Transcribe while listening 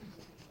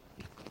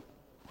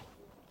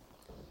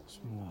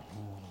بسم الله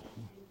الرحمن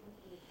الرحيم.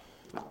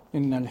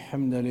 إن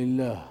الحمد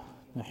لله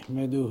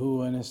نحمده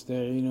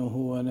ونستعينه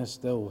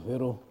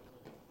ونستغفره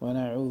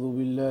ونعوذ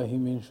بالله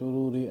من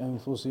شرور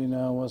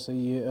أنفسنا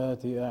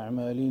وسيئات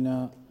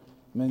أعمالنا.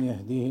 من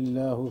يهده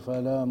الله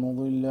فلا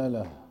مضل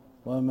له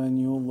ومن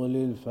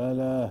يضلل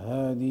فلا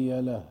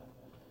هادي له،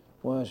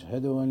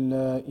 وأشهد أن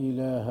لا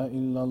إله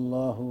إلا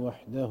الله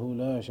وحده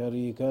لا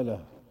شريك له،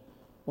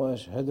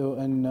 وأشهد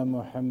أن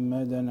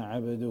محمدا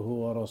عبده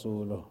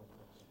ورسوله.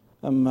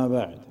 أما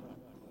بعد.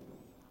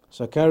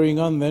 So carrying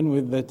on then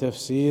with the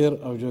tafsir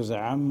of Juz'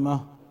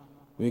 Ammah,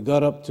 we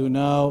got up to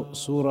now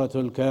Surah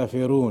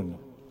Al-Kafirun,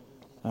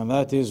 and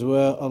that is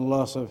where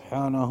Allah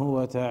subhanahu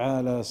wa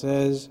ta'ala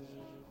says,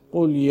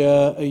 قُلْ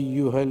يَا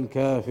أَيُّهَا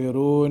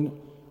الْكَافِرُونَ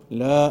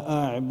لَا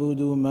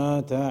أَعْبُدُ مَا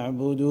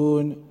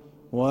تَعْبُدُونَ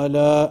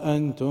وَلَا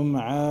أَنْتُمْ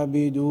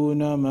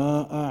عَابِدُونَ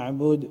مَا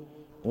أَعْبُدُ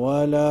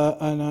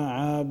وَلَا أَنَا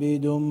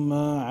عَابِدٌ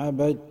مَا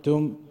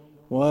عَبَدْتُمْ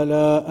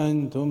وَلَا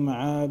أَنْتُمْ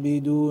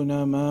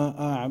عَابِدُونَ مَا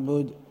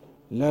أَعْبُدُ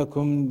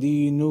لَكُمْ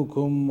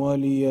دِينُكُمْ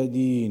وَلِيَ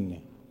دِينِ.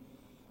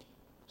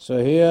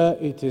 So here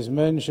it is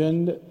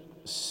mentioned,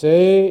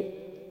 say,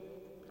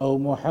 O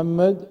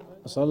Muhammad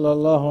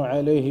sallallahu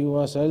alayhi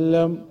wa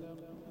sallam,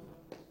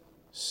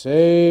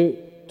 say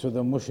to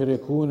the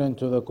mushrikun and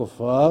to the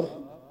kuffar,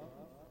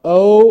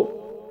 O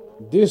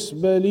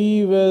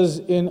disbelievers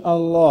in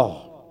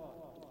Allah,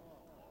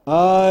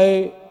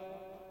 I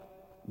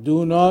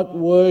do not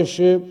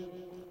worship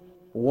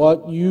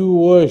what you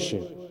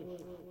worship,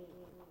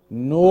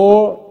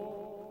 nor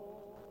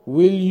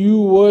will you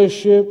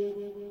worship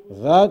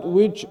that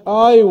which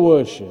I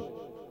worship,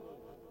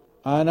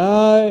 and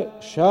I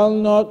shall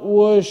not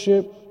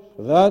worship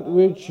that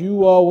which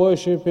you are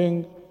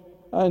worshipping,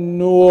 and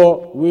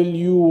nor will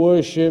you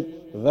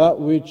worship that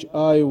which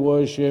I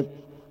worship.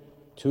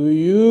 To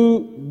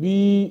you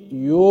be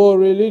your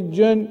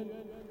religion,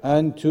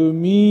 and to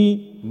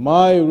me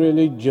my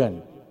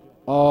religion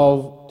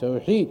of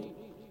Tawheed.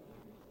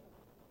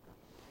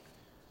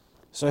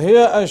 So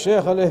here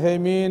Shaykh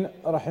Al-Uthaymeen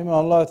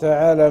rahimahullah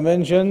ta'ala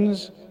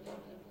mentions,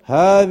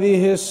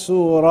 هذه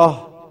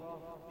السورة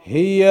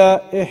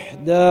هي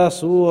إحدى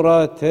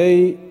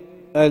سورتي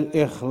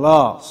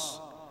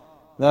الإخلاص,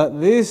 that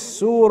this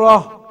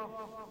surah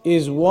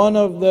is one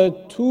of the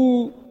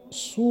two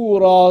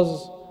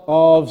surahs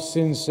of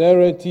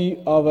sincerity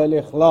of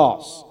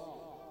Al-Ikhlas.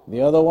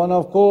 The other one,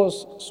 of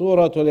course,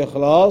 Surah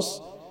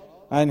Al-Ikhlas,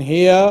 and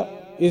here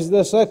is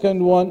the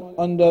second one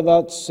under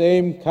that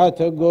same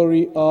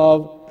category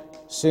of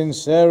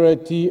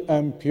sincerity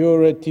and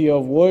purity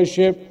of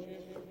worship.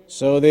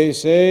 So they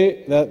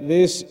say that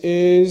this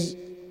is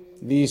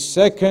the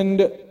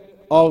second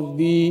of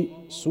the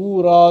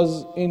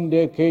surahs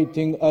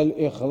indicating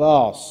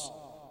al-ikhlas.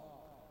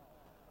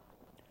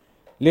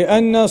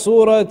 لأن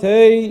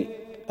سورتي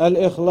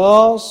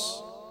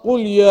الإخلاص قل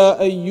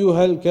يا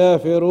أيها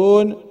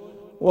الكافرون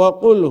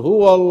وقل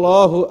هو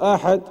الله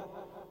أحد,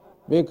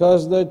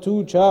 because the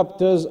two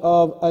chapters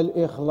of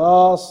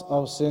al-ikhlas,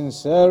 of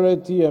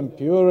sincerity and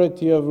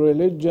purity of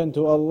religion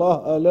to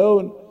Allah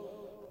alone,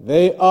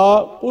 they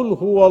are قل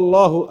هو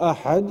الله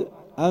أحد,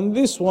 and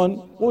this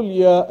one قل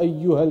يا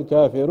أيها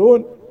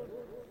الكافرون.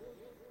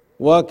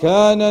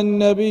 وكان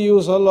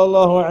النبي صلى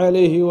الله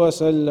عليه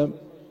وسلم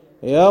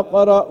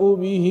يقرأ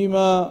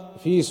بهما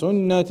في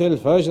سنة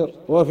الفجر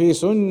وفي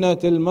سنة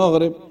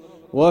المغرب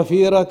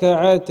وفي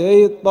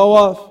ركعتي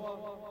الطواف.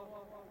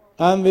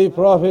 And the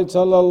Prophet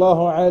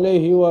sallallahu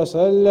alaihi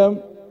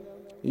wasallam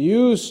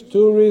used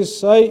to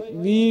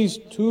recite these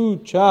two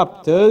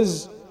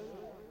chapters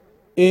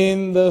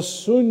in the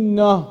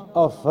Sunnah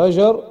of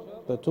Fajr,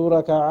 the two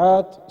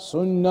raka'at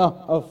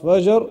Sunnah of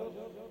Fajr,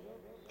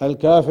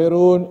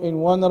 Al-Kafirun in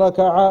one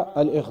raka'ah,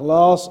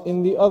 Al-Ikhlas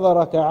in the other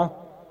raka'ah,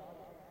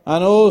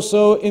 and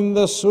also in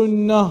the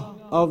Sunnah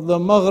of the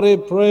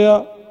Maghrib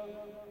prayer,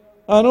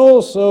 and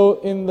also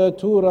in the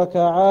two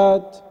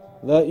raka'at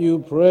that you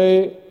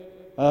pray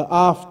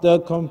after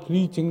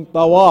completing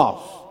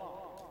tawaf.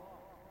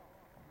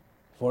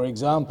 For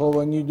example,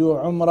 when you do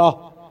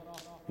Umrah,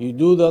 you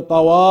do the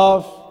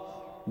tawaf,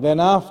 then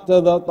after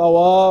the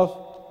tawaf,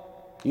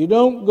 you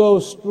don't go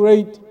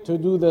straight to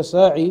do the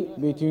sa'i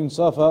between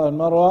Safa and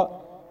Marwa,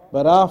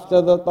 but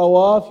after the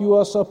tawaf, you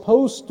are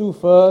supposed to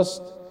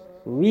first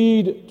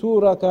read two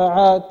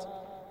raka'at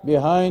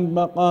behind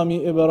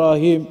Maqami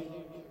Ibrahim.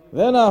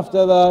 Then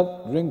after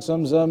that, drink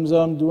some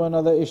Zamzam, do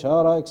another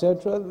Ishara,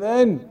 etc.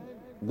 Then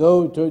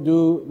go to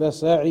do the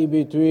sa'i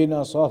between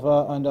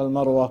Safa and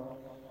Al-Marwa.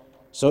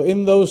 So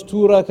in those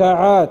two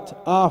raka'at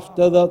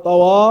after the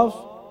tawaf,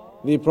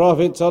 the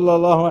Prophet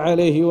sallallahu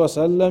alayhi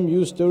wasallam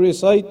used to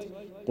recite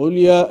قُلْ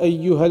يَا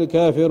أَيُّهَا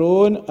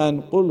الْكَافِرُونَ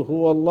and قُلْ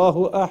هُوَ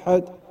اللَّهُ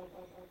أَحَدٌ.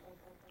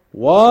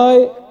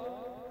 Why?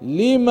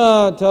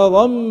 لِمَا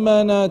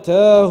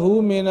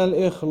تَضَمَّنَتَاهُ مِنَ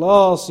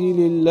الْإِخْلَاصِ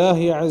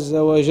لِلَّهِ عَزَّ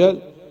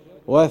وَجَلَّ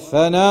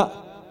وَالثَّنَاءُ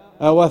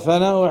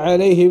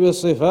عَلَيْهِ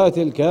بِالصِّفَاتِ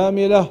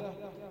الْكَامِلَةِ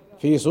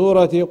في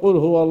سورة قل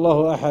هو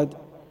الله أحد.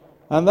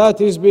 And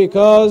that is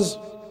because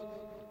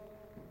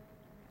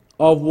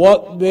of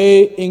what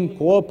they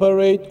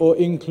incorporate or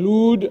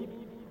include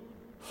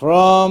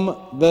from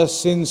the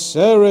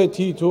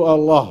sincerity to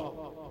Allah.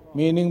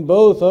 Meaning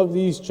both of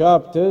these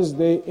chapters,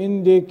 they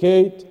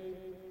indicate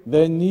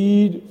the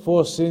need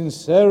for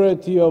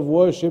sincerity of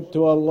worship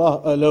to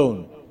Allah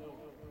alone.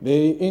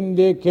 They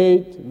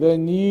indicate the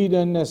need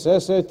and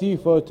necessity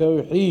for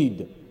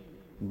Tawheed.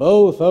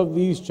 Both of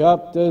these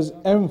chapters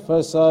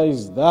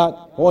emphasize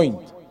that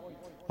point.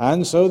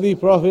 And so the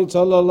Prophet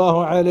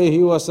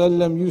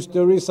ﷺ used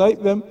to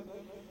recite them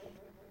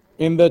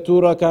in the 2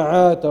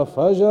 raka'at of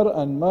Fajr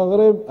and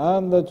Maghrib,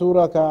 and the 2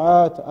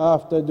 raka'at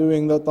after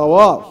doing the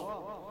tawaf.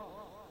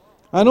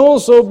 And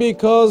also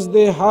because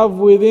they have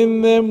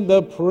within them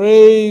the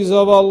praise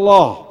of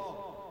Allah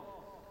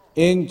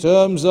in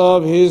terms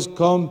of His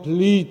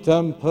complete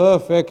and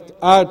perfect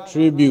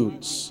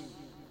attributes.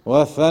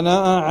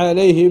 وَالثَّنَاءَ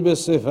عَلَيْهِ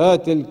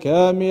بِالصِّفَاتِ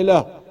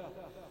الْكَامِلَةِ.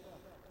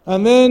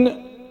 And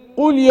then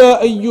قُلْ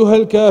يَا أَيُّهَا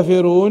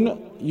الْكَافِرُونَ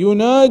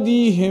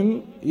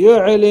يُنَادِيهِمْ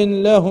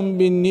يَعْلِنْ لَهُمْ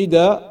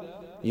بِالنِّدَى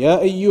يَا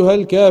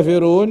أَيُّهَا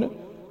الْكَافِرُونَ.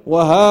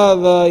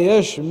 وهذا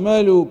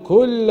يشمل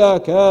كل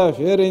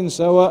كافر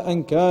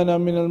سواء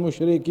كان من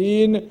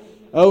المشركين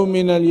أو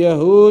من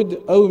اليهود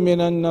أو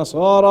من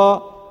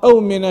النصارى أو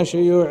من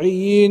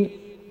الشيوعيين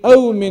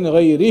أو من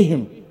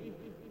غيرهم.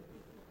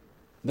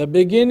 The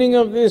beginning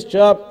of this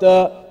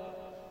chapter,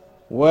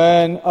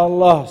 when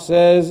Allah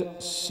says,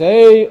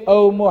 "Say,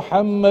 O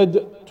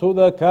Muhammad, to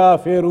the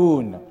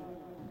kafirun."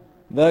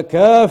 The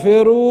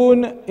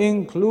kafirun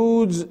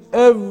includes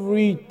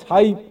every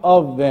type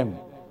of them,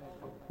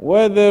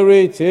 whether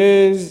it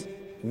is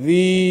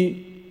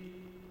the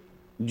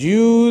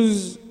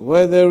Jews,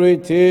 whether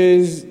it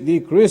is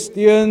the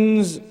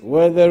Christians,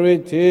 whether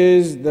it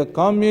is the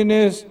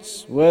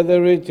communists,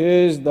 whether it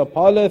is the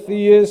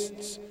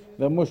polytheists,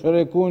 the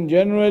mushrikun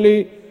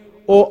generally,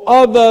 or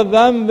other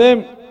than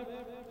them.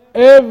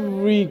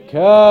 Every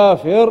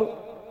kafir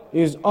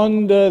is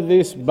under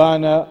this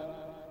banner.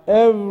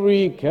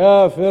 Every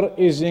kafir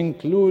is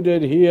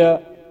included here.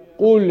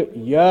 قُلْ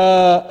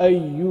يَا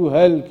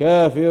أَيُّهَا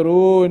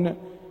الْكَافِرُونَ.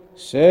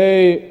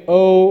 Say,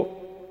 O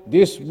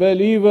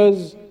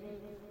disbelievers,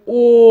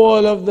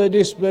 all of the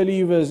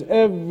disbelievers,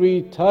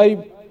 every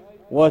type,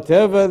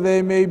 whatever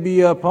they may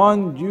be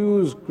upon,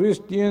 Jews,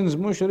 Christians,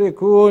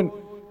 mushrikun,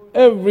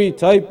 every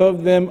type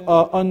of them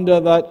are under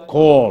that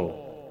call.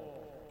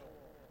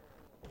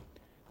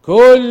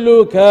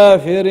 كل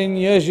كافر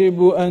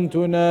يجب أن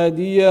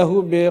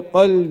تناديه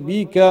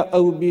بقلبك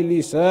أو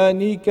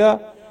بلسانك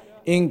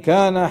إن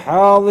كان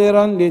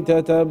حاضرا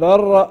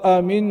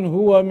لتتبرأ منه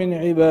ومن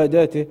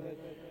عبادته.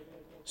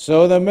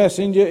 So the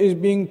messenger is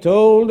being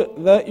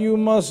told that you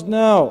must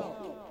now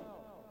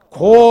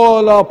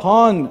call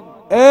upon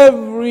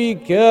every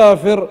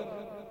kafir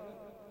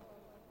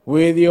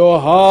with your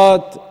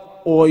heart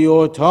or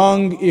your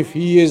tongue if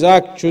he is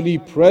actually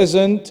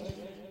present,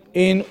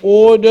 in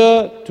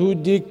order to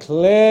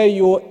declare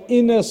your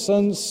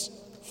innocence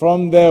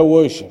from their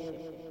worship.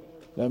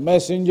 The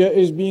messenger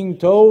is being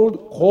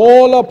told,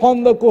 call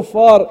upon the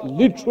kuffar,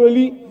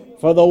 literally,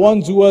 for the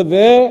ones who are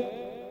there,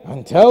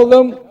 and tell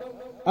them,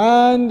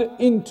 and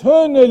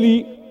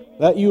internally,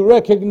 that you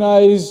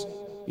recognize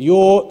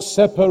your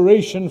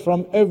separation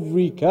from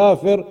every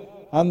kafir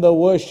and the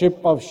worship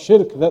of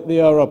shirk that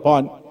they are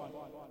upon.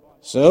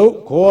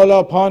 So, call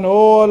upon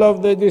all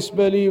of the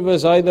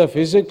disbelievers, either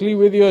physically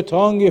with your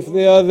tongue if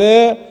they are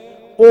there,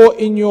 or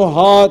in your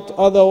heart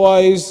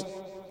otherwise,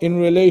 in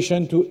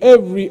relation to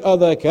every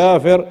other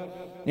kafir,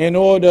 in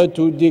order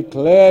to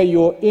declare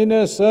your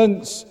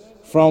innocence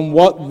from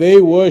what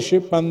they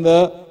worship and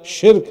the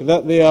shirk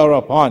that they are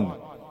upon.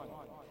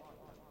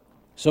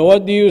 So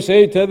what do you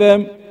say to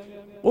them?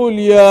 قُلْ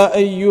يَا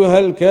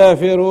أَيُّهَا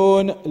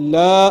الْكَافِرُونَ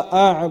لَا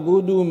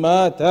أَعْبُدُ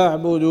مَا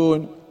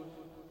تَعْبُدُونَ.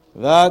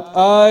 That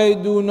I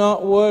do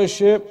not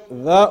worship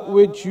that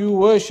which you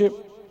worship.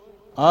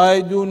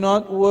 I do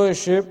not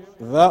worship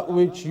that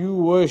which you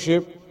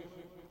worship.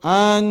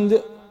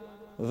 And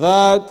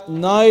that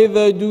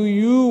neither do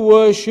you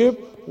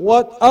worship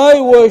what I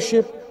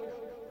worship.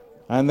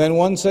 And then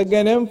once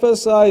again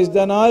emphasized,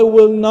 and I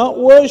will not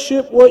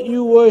worship what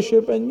you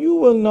worship, and you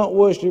will not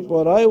worship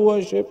what I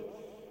worship.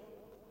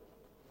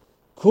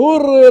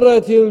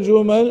 كررت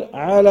الجمل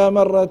على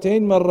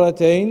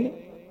مرتين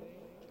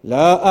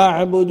لا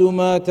أعبد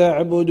ما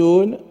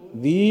تعبدون.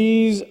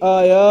 These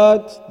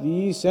ayat,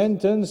 these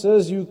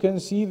sentences, you can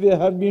see they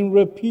have been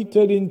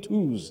repeated in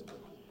twos.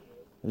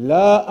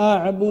 لا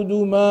أعبد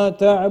ما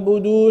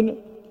تعبدون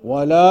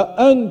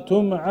ولا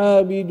أنتم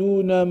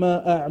عابدون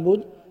ما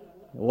أعبد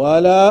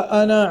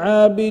ولا أنا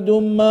عابد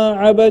ما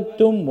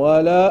عبدتم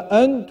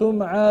ولا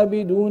أنتم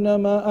عابدون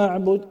ما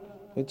أعبد.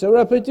 It's a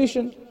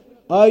repetition.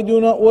 I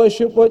do not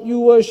worship what you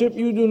worship,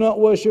 you do not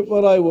worship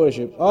what I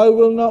worship. I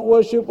will not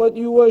worship what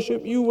you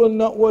worship, you will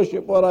not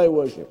worship what I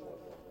worship.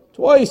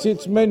 Twice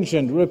it's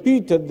mentioned,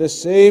 repeated, the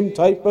same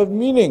type of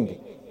meaning.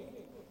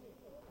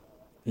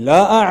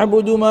 لا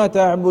أعبد ما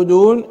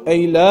تعبدون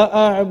أي لا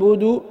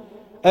أعبد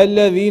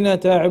الذين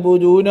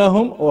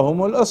تعبدونهم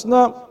وهم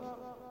الأصنام.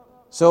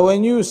 So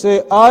when you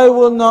say, I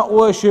will not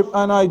worship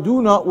and I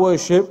do not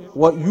worship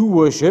what you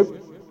worship,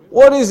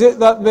 what is it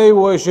that they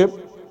worship?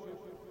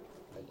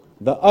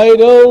 The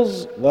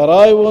idols, that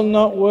I will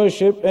not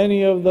worship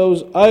any of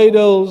those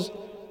idols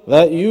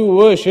that you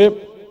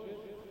worship.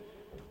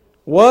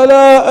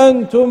 وَلَا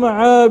أَنْتُمْ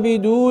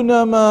عَابِدُونَ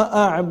مَا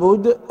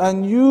أَعْبُدُ,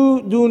 and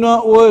you do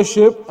not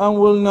worship and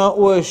will not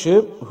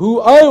worship who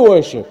I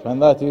worship,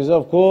 and that is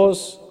of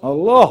course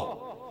Allah.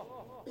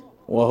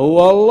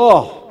 وهو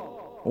الله.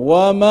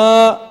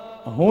 وما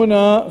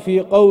هنا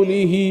في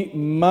قوله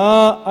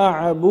ما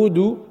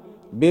أعبد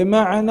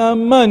بمعنى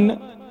من،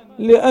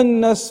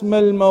 لأن اسم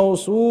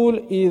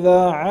الموصول إذا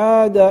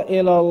عاد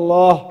إلى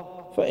الله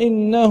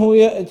فإنه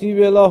يأتي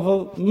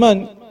بلفظ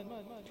من.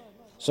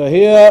 So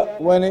here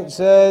when it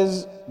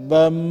says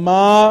the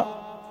ma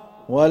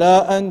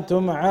ولا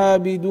أنتم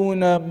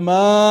عابدون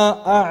ما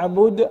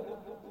أعبد,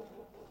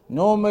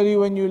 normally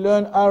when you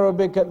learn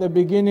Arabic at the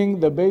beginning,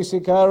 the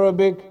basic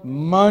Arabic,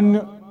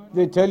 man,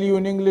 they tell you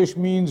in English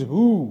means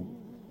who,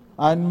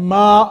 and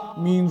ma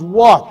means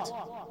what.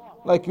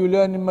 Like you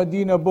learn in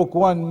Medina book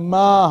 1,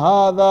 ma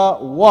hada,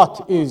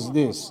 what is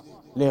this?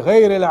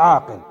 لغير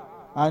العاقل.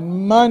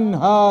 And man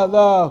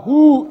hada,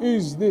 who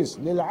is this?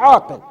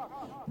 للعاقل.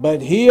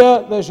 But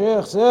here the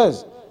Shaykh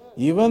says,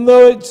 even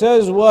though it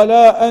says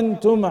وَلَا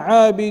أَنْتُمْ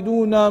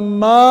عَابِدُونَ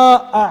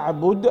مَا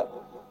أَعْبُدُ,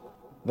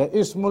 the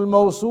Ismul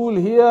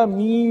Mawsul here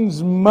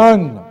means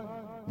man,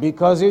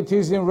 because it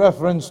is in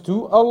reference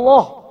to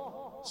Allah.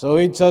 So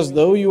it's as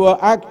though you are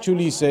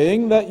actually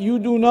saying that you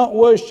do not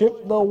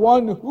worship the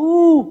one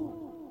who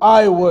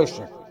I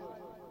worship.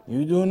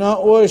 You do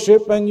not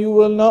worship and you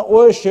will not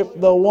worship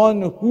the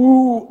one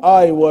who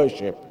I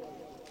worship.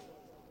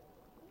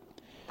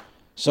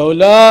 So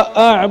لا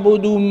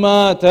أعبد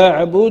ما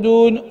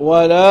تعبدون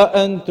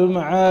ولا أنتم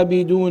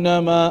عابدون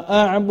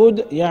ما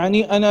أعبد،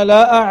 يعني أنا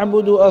لا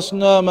أعبد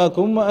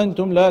أصنامكم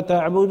وأنتم لا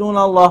تعبدون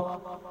الله.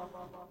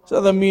 So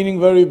the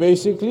meaning very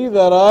basically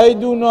that I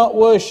do not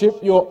worship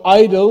your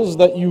idols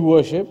that you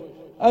worship,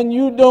 and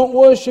you don't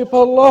worship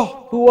Allah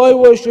who I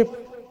worship.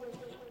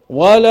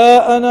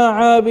 ولا أنا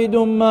عابد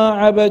ما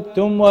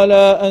عبدتم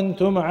ولا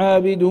أنتم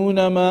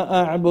عابدون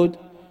ما أعبد.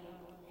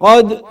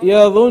 قد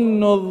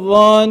يظن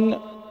الظان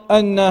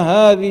أن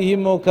هذه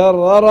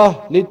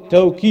مكررة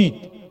للتوكيد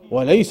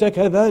وليس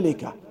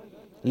كذلك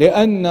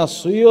لأن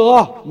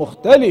الصيغة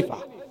مختلفة.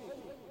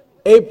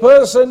 A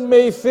person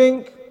may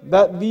think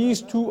that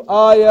these two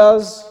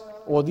ayahs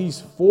or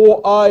these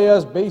four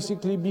ayahs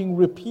basically being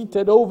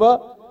repeated over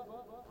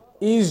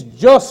is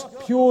just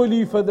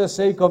purely for the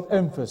sake of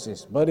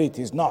emphasis, but it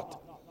is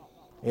not.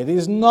 It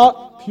is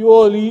not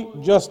purely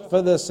just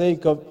for the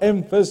sake of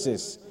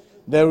emphasis.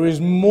 There is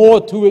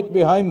more to it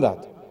behind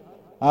that.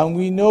 And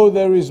we know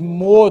there is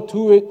more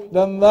to it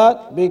than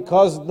that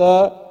because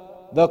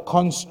the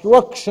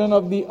construction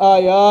of the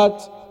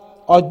ayat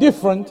are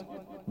different.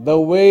 The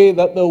way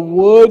that the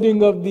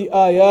wording of the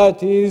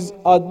ayat is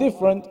are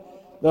different.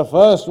 The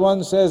first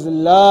one says,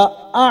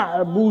 La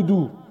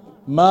a'budu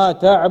ma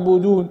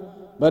ta'budun.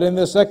 But in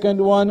the second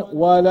one,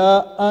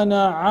 Wala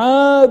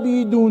ana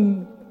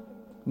abidun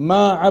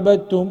ma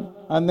abadtum.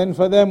 And then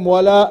for them,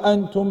 Wala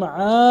antum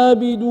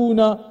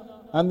abiduna.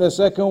 And the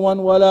second one,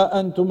 وَلَا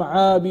أَنْتُمْ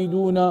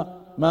عَابِدُونَ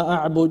مَا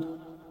أَعْبُدُ.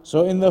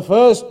 So in the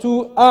first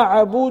two,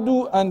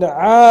 أَعْبُدُ and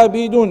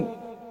عَابِدٌ,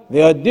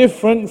 they are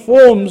different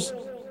forms.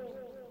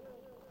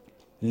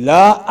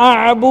 لا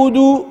أعبد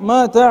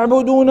ما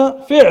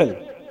تعبدون فعل,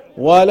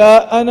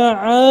 ولا أنا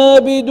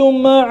عابد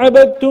ما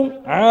عبدتم,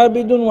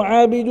 عابد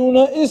وعابدون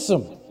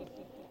اسم.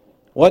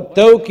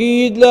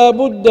 والتوكيد لا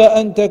بد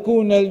أن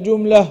تكون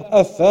الجملة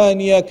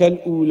الثانية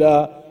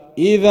كالأولى.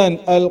 إذن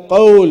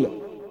القول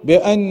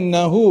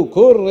بأنه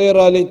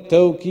كرر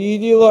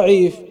للتوكيد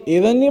ضعيف.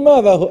 إذن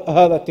لماذا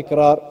هذا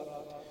التكرار?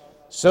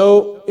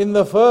 So in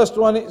the first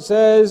one it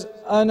says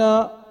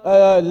أنا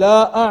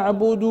لا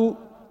أعبد,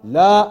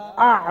 لا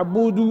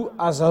أعبد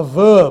as a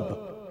verb.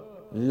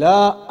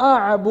 لا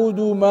أعبد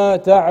ما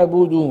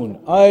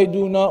تعبدون, I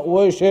do not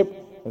worship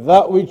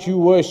that which you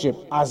worship,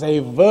 as a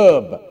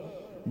verb.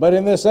 But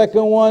in the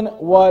second one,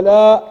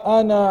 ولا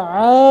أنا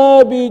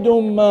عابد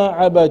ما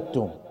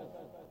عبدتم,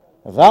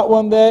 that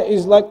one there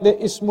is like the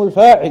ismul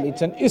fa'il,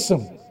 it's an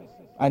ism,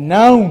 a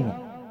noun.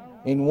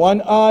 In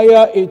one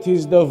ayah it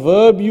is the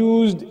verb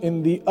used,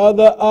 in the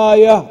other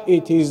ayah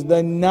it is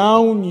the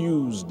noun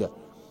used.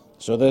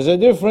 So there's a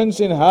difference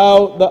in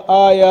how the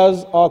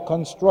ayahs are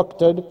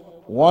constructed,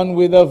 one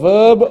with a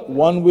verb,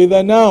 one with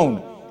a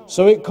noun.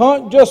 So it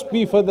can't just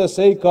be for the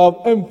sake of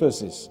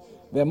emphasis.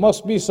 There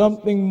must be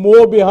something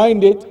more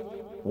behind it.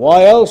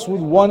 Why else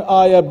would one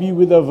ayah be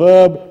with a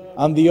verb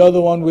and the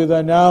other one with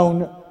a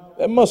noun?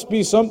 There must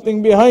be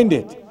something behind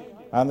it.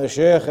 And the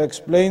Shaykh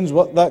explains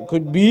what that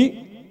could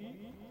be.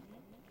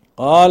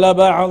 قال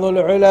بعض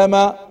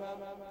العلماء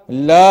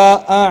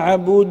لا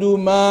أعبد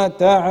ما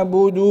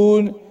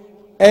تعبدون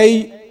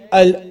أي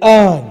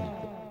الآن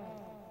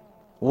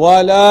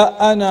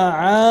ولا أنا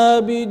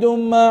عابد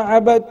ما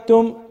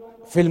عبدتم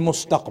في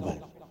المستقبل.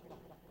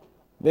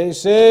 They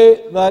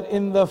say that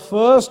in the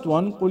first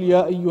one, قُلْ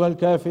يَا أَيُّهَا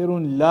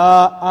الْكَافِرُونَ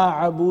لَا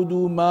أَعْبُدُ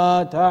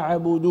مَا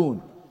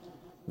تَعْبُدُونَ,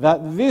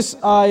 that this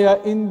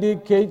ayah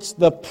indicates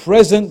the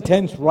present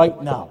tense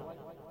right now.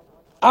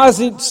 As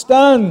it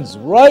stands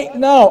right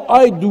now,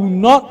 I do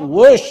not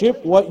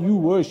worship what you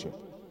worship.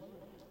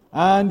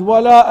 And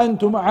وَلَا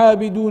أَنْتُمْ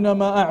عَابِدُونَ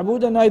مَا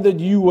أَعْبُدُ, and neither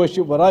do you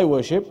worship what I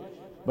worship.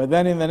 But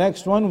then in the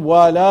next one,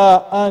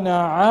 وَلَا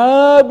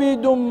أَنَا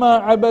عَابِدٌ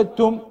مَا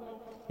عَبَدْتُمْ.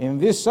 In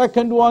this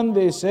second one,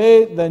 they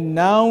say the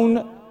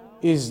noun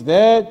is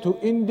there to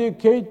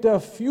indicate a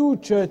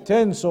future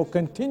tense or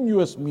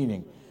continuous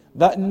meaning.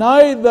 That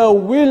neither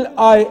will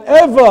I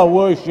ever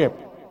worship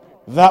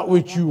that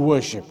which you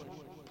worship.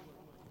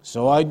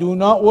 So I do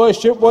not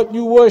worship what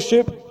you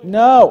worship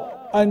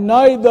now, and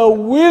neither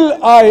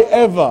will I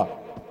ever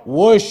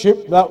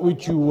worship that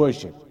which you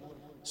worship.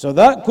 So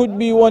that could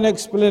be one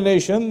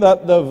explanation,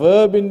 that the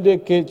verb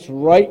indicates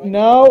right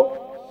now,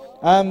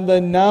 and the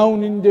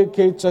noun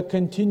indicates a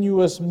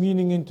continuous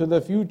meaning into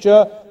the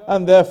future,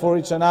 and therefore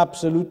it's an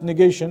absolute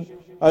negation.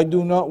 I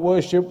do not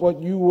worship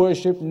what you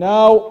worship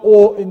now,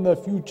 or in the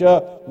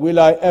future will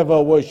I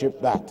ever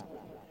worship that.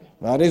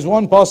 That is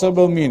one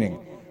possible meaning.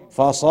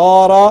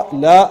 فصار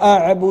لا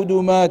أعبد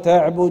ما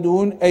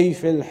تعبدون أي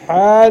في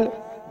الحال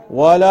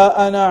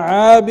ولا أنا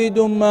عابد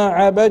ما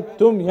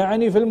عبدتم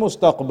يعني في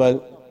المستقبل.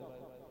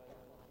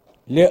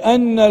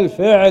 لأن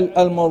الفعل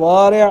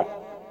المضارع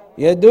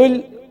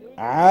يدل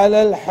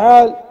على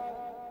الحال,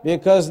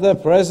 because the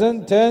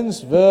present tense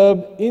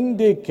verb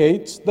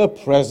indicates the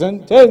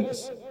present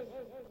tense.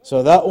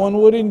 So that one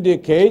would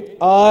indicate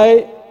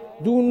I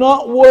do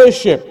not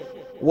worship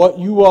what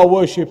you are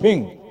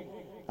worshipping.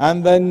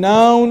 And the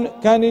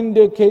noun can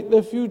indicate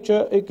the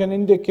future. It can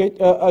indicate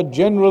a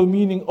general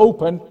meaning,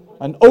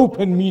 an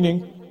open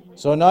meaning.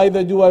 So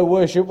neither do I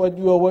worship what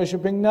you are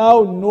worshipping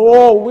now,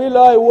 nor will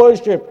I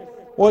worship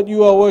what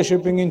you are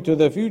worshipping into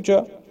the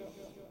future.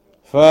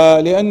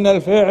 فلأن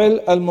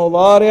الفعل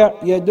المضارع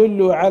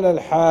يدل على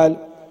الحال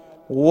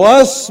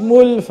واسم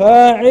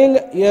الفاعل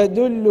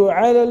يدل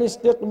على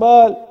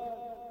الاستقبال.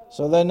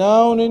 So the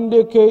noun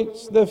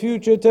indicates the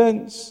future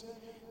tense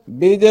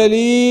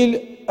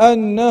بدليل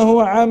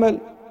أنه عمل,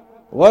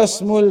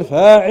 واسم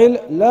الفاعل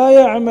لا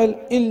يعمل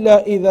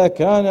إلا إذا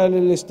كان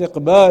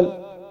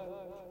للاستقبال.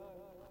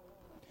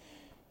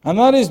 And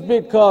that is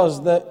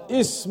because the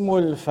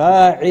ismul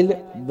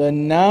fa'il, the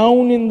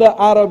noun in the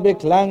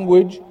Arabic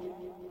language,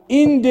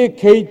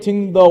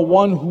 indicating the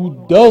one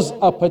who does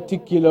a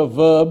particular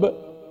verb,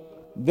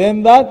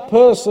 then that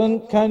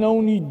person can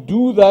only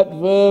do that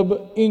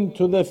verb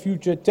into the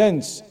future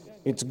tense.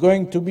 It's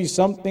going to be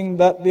something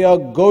that they are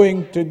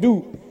going to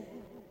do.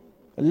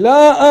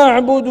 لا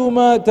أعبد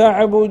ما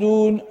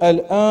تعبدون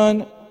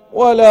الآن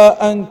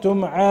ولا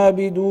أنتم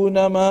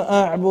عابدون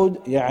ما أعبد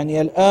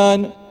يعني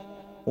الآن,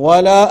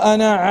 ولا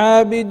أنا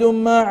عابد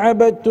ما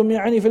عبدتم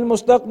يعني في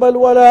المستقبل,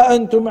 ولا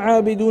أنتم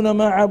عابدون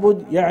ما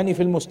عبد يعني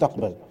في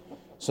المستقبل.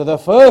 So the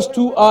first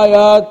two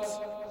ayat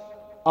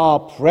are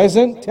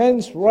present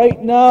tense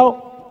right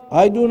now.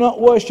 I do not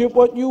worship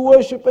what you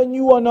worship, and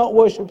you are not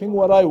worshipping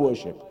what I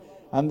worship.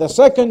 And the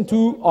second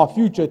two are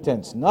future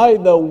tense.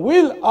 Neither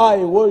will I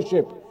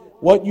worship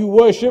what you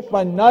worship,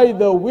 and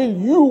neither will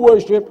you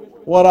worship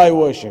what I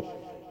worship.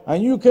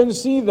 And you can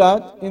see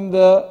that in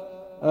the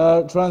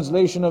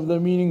translation of the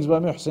meanings by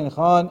Muhsin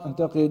Khan and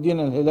Taqiyuddin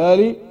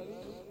al-Hilali.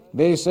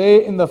 They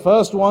say in the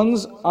first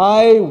ones,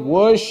 I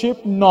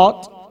worship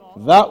not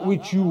that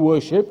which you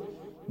worship,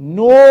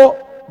 nor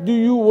do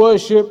you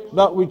worship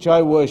that which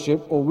I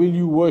worship, or will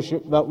you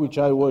worship that which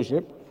I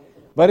worship.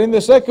 But in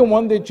the second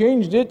one they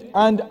changed it,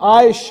 and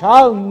I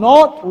shall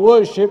not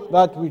worship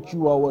that which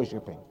you are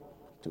worshipping,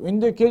 to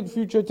indicate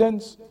future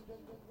tense,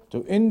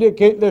 to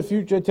indicate the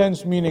future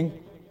tense meaning.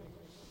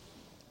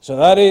 So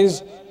that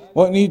is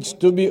what needs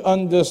to be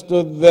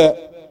understood there.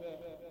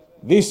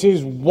 This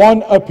is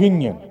one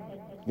opinion.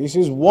 This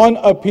is one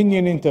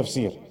opinion in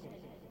tafsir.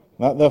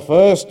 That the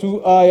first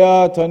two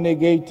ayat are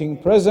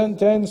negating present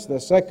tense,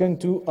 the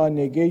second two are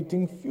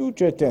negating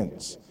future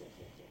tense.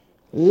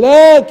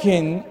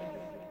 لكن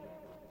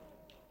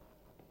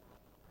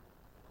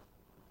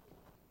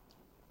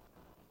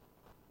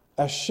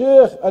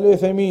الشيخ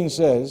العثيمين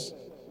says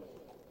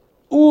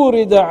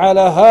أورد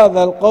على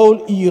هذا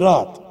القول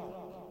إيراد.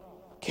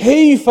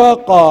 كيف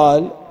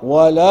قال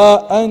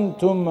ولا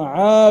أنتم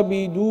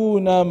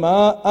عابدون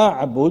ما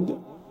أعبد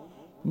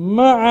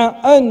مع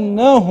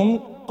أنهم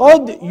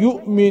قد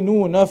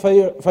يؤمنون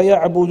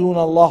فيعبدون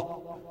الله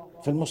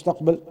في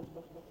المستقبل.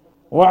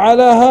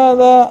 وعلى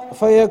هذا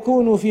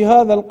فيكون في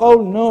هذا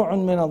القول نوع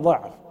من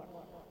الضعف.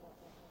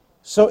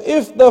 So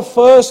if the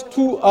first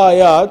two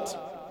ayat,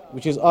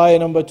 which is ayah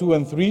number 2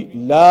 and 3,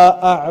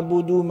 لا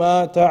أعبد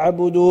ما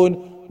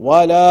تعبدون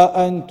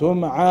ولا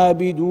أنتم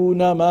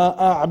عابدون ما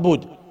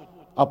أعبد,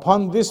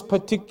 upon this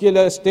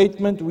particular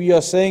statement we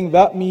are saying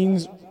that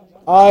means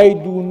I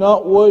do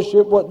not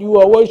worship what you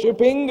are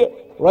worshipping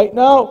right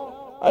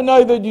now, and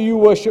neither do you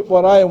worship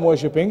what I am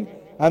worshipping.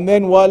 And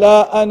then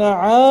وَلَا أَنَا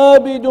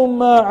عَابِدٌ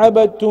مَا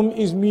عَبَدْتُمْ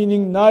is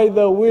meaning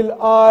neither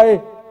will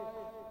I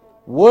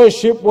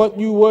worship what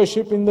you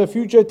worship in the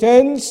future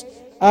tense,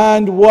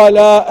 and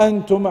وَلَا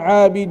أَنْتُمْ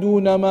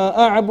عَابِدُونَ مَا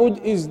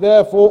أَعْبُدُ is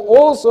therefore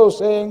also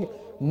saying,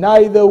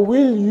 neither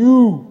will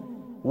you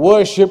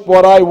worship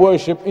what I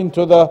worship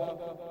into the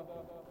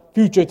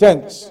future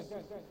tense.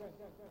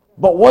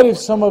 But what if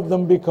some of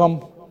them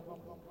become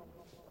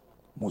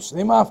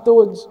Muslim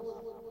afterwards?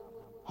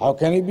 How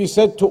can it be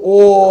said to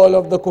all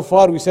of the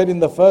kuffar? We said in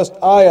the first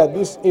ayah,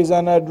 this is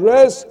an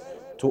address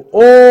to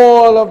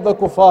all of the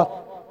kuffar.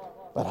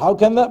 But how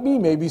can that be?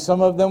 Maybe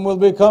some of them will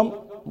become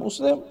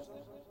Muslim.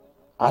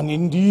 And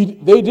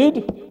indeed they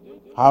did.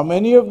 How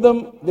many of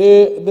them?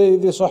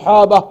 The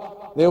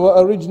Sahaba, they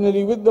were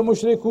originally with the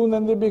mushrikun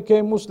and they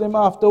became Muslim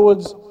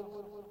afterwards.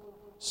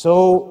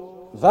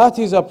 So that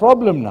is a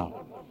problem now.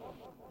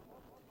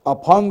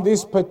 Upon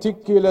this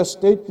particular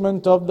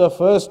statement of the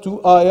first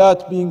two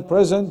ayat being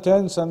present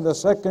tense and the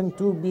second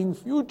two being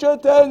future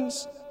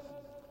tense,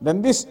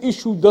 then this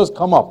issue does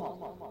come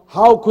up.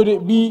 How could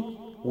it be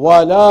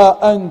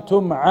وَلَا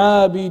أَنْتُمْ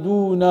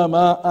عَابِدُونَ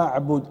مَا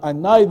أَعْبُدُ,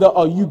 and neither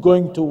are you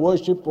going to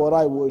worship what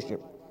I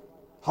worship?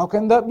 How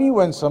can that be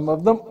when some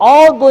of them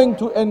are going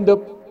to end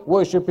up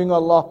worshipping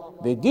Allah?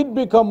 They did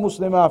become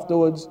Muslim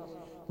afterwards.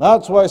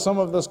 That's why some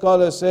of the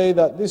scholars say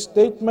that this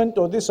statement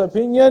or this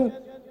opinion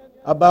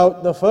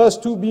about the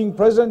first two being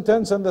present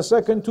tense and the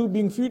second two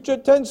being future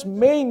tense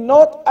may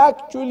not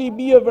actually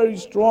be a very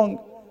strong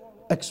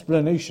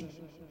explanation.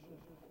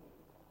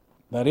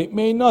 That it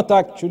may not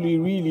actually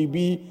really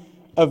be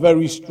a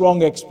very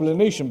strong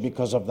explanation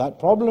because of that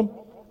problem.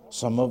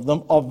 Some of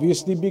them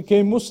obviously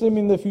became Muslim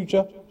in the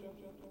future.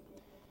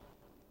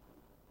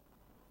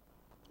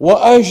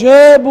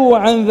 وَأَجَابُوا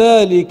عَنْ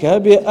ذَلِكَ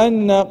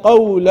بِأَنَّ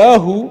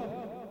قَوْلَهُ,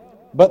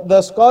 but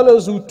the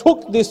scholars who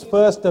took this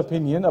first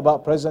opinion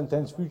about present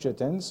tense, future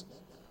tense,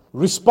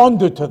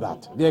 responded to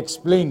that. They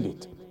explained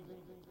it.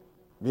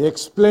 They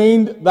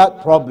explained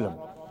that problem.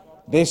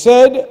 They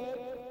said,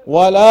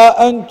 وَلَا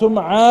أَنْتُمْ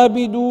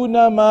عَابِدُونَ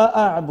مَا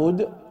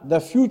أَعْبُدُ, the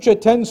future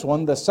tense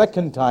one, the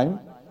second time,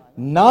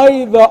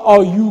 neither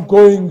are you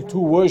going to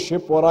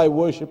worship what I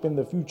worship in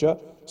the future,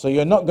 so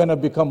you're not going to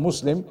become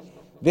Muslim.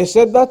 They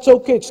said that's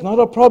okay, it's not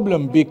a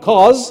problem,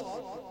 because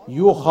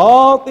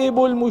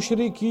يخاطب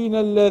المشركين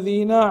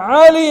الذين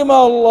علم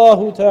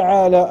الله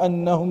تعالى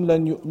أنهم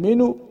لن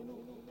يؤمنوا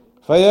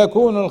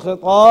فيكون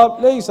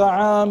الخطاب ليس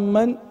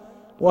عاما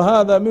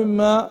وهذا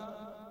مما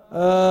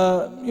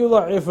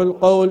يضعف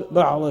القول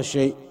بعض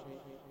الشيء.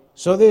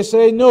 So they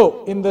say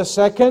no, in the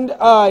second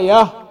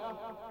ayah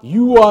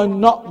you are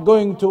not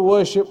going to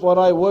worship what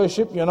I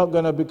worship, you're not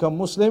going to become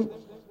Muslim.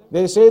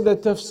 They say the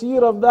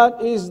tafsir of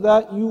that is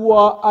that you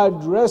are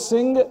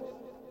addressing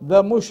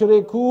the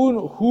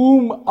mushrikun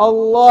whom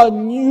Allah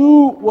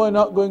knew were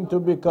not going to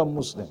become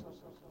Muslim,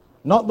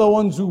 not the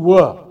ones who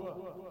were.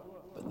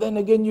 But then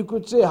again you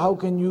could say, how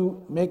can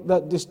you make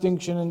that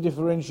distinction and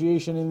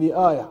differentiation in the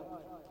ayah?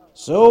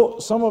 So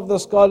some of the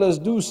scholars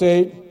do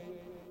say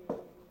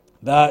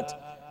that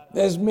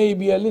there's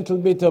maybe a little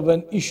bit of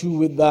an issue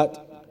with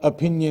that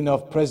opinion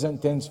of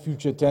present tense,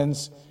 future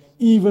tense,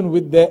 even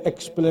with their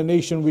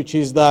explanation, which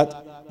is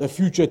that the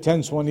future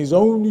tense one is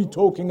only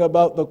talking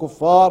about the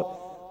kuffar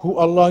who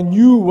Allah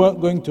knew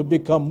weren't going to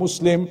become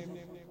Muslim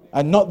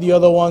and not the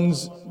other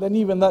ones. Then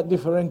even that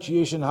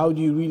differentiation, how do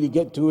you really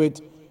get to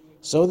it?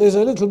 So there's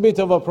a little bit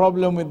of a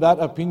problem with that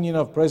opinion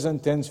of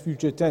present tense,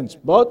 future tense.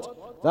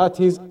 But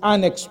that is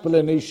an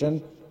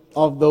explanation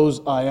of those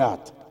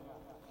ayat.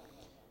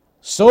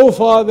 So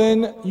far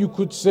then, you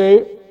could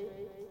say,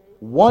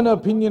 one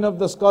opinion of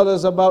the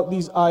scholars about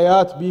these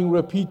ayat being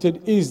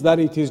repeated is that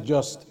it is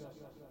just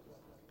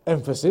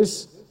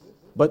emphasis.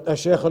 But as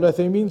Shaykh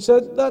Al-Uthaymeen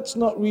said, that's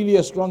not really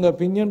a strong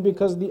opinion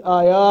because the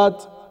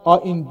ayat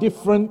are in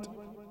different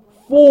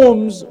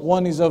forms.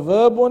 One is a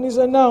verb, one is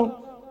a noun.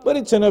 But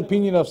it's an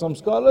opinion of some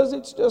scholars,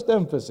 it's just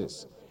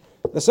emphasis.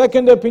 The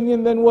second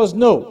opinion then was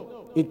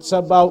no, it's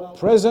about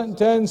present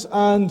tense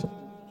and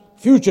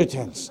future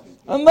tense.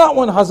 And that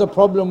one has a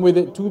problem with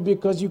it too,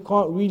 because you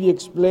can't really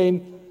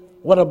explain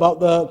what about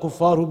the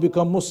kuffar who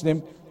become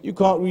Muslim. You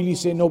can't really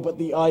say no, but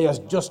the ayah is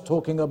just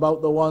talking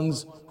about the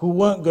ones who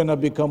weren't going to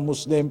become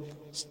Muslim.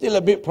 Still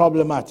a bit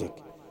problematic.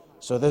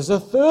 So there's a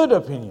third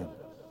opinion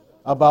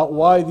about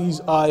why these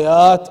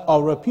ayat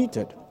are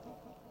repeated.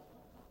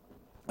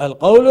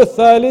 القول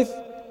الثالث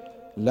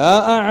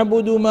لا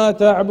أعبد ما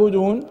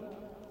تعبدون,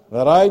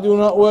 that I do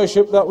not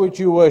worship that which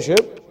you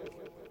worship.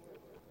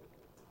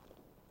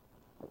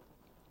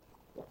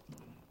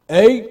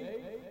 أي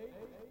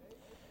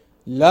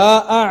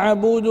لا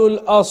أعبد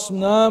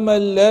الأصنام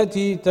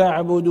التي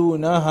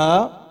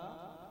تعبدونها,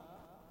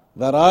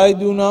 that I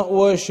do not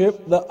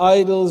worship the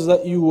idols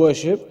that you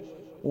worship.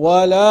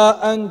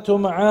 وَلَا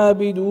أَنْتُمْ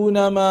عَابِدُونَ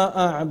مَا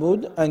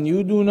أَعْبُدُ, and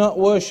you do not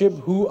worship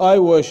who I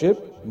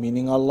worship,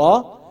 meaning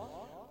Allah.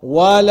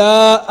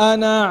 وَلَا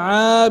أَنَا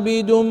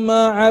عَابِدٌ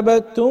مَا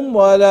عَبَدْتُمْ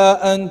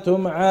وَلَا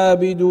أَنْتُمْ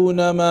عَابِدُونَ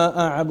مَا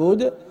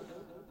أَعْبُدُ.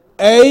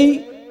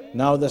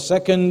 Now the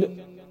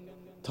second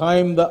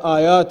time the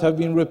ayat have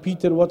been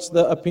repeated, what's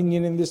the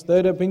opinion in this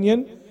third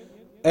opinion?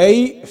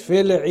 فِي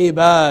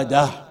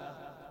الْعِبَادَةِ,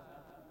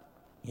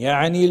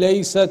 يعني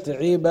ليست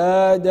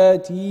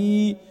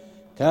عبادتي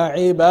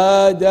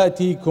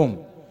كعبادتكم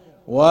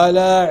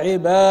ولا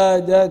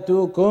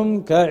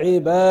عبادتكم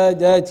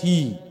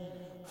كعبادتي،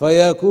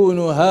 فيكون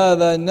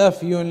هذا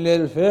نفي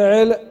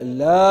للفعل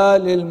لا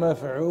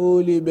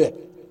للمفعول به.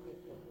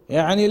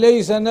 يعني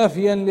ليس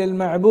نفيا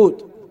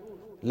للمعبود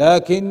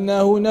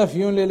لكنه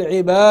نفي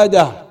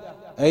للعبادة،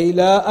 أي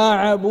لا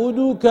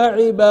أعبد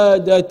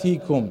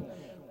كعبادتكم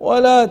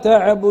ولا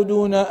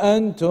تعبدون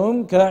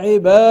أنتم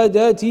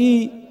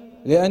كعبادتي،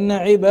 لأن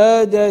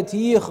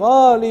عبادتي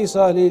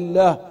خالصة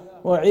لله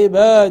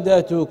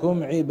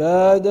وعبادتكم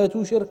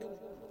عبادة شرك.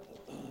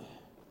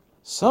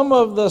 Some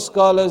of the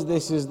scholars,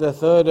 this is the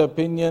third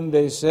opinion,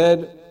 they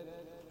said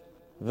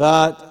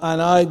that,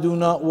 and I do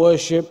not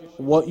worship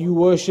what you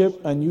worship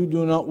and you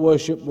do not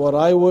worship what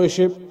I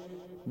worship.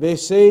 They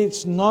say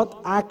it's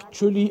not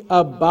actually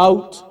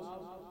about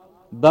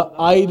the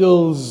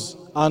idols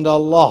and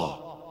Allah.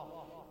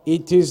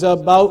 It is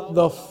about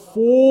the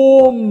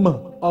form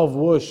of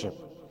worship.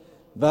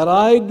 That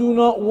I do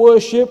not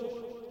worship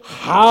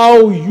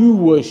how you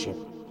worship,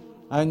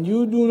 and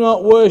you do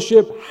not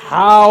worship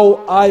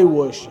how I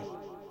worship.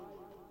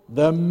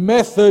 The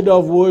method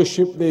of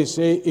worship, they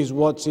say, is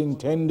what's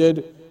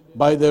intended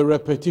by the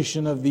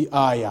repetition of the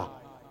ayah.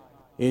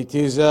 It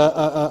is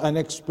an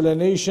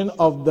explanation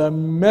of the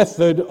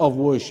method of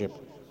worship.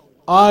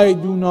 I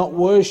do not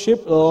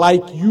worship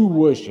like you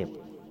worship,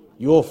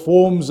 your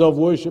forms of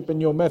worship and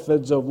your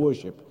methods of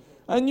worship.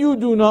 And you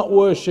do not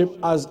worship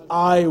as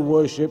I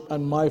worship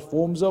and my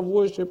forms of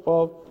worship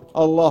of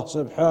Allah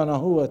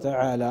subhanahu wa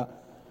ta'ala.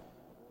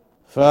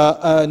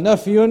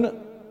 فنفي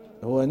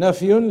هو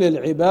نفي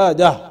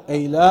للعبادة،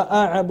 أي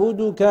لا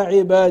أعبد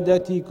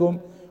كعبادتكم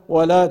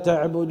ولا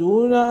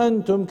تعبدون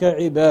أنتم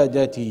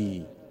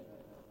كعبادتي.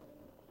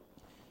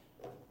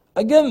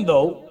 Again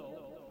though,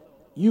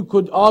 you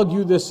could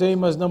argue the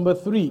same as number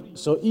 3.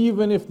 So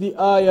even if the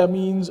ayah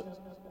means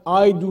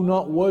I do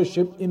not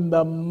worship in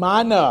the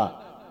manner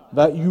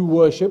that you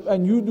worship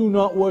and you do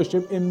not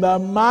worship in the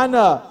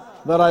manner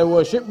that I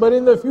worship, but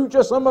in the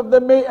future some of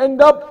them may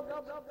end up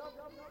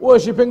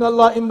worshipping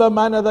Allah in the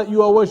manner that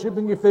you are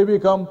worshipping if they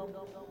become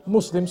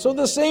Muslims. So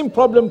the same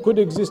problem could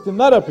exist in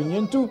that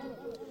opinion too.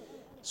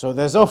 So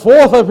there's a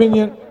fourth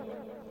opinion,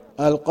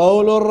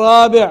 القول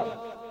الرابع،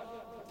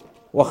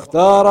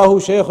 واختاره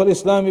شيخ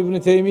الإسلام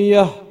ابن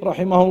تيمية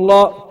رحمه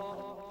الله،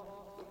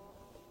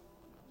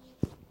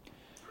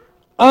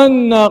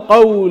 أن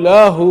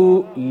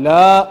قوله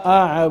لا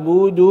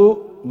أعبد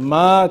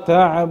ما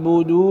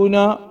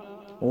تعبدون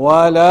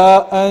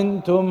ولا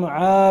أنتم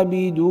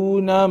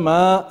عابدون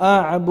ما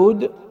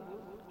أعبد،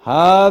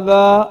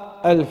 هذا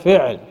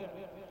الفعل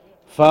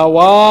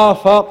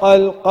فوافق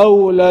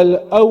القول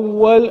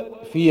الأول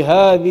في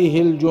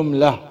هذه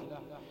الجملة،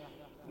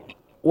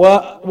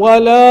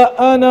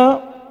 ولا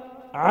أنا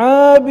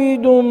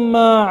عابد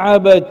ما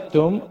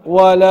عبدتم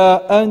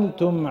ولا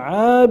أنتم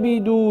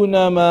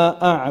عابدون ما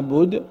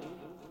أعبد،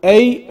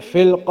 أي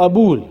في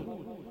القبول،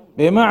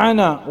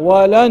 بمعنى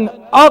ولن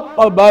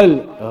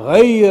أقبل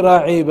غير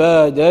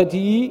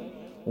عبادتي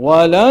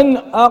ولن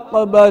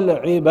أقبل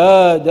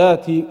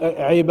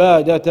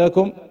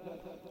عبادتكم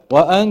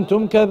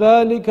وأنتم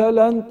كذلك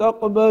لن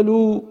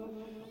تقبلوا،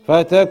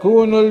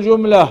 فتكون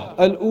الجملة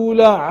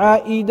الأولى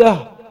عائدة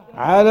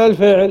على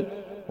الفعل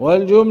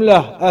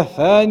والجملة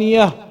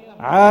الثانية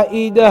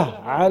عائدة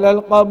على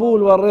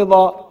القبول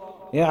والرضا،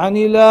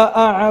 يعني لا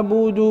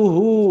أعبده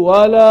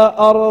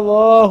ولا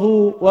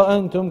أرضاه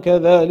وأنتم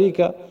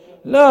كذلك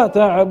لا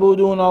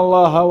تعبدون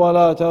الله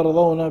ولا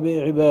ترضون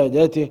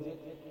بعبادته.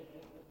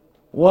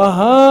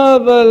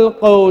 وهذا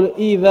القول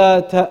إذا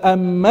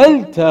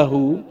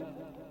تأملته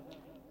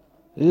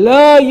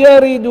لا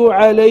يرد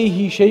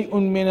عليه شيء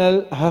من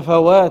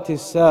الهفوات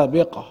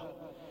السابقة،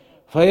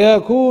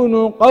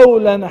 فيكون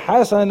قولا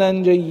حسنا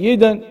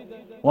جيدا.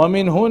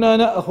 ومن هنا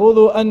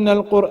نأخذ أن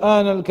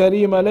القرآن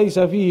الكريم ليس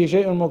فيه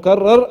شيء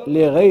مكرر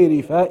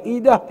لغير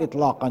فائدة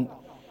إطلاقا،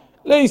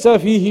 ليس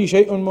فيه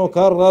شيء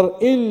مكرر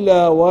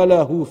إلا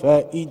وله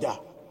فائدة.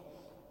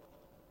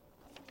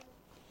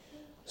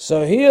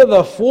 So here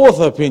the fourth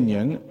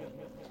opinion,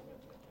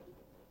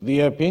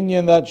 the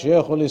opinion that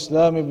Shaykh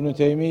al-Islam ibn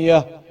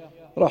Taymiyyah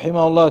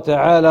rahimahullah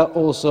ta'ala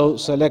also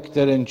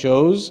selected and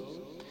chose,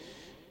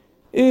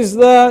 is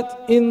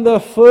that in the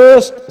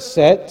first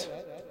set,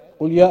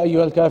 قل يا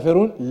أيها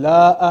الكافرون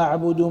لا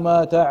أعبد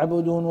ما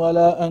تعبدون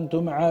ولا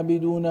أنتم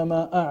عابدون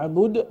ما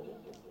أعبد,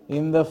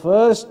 in the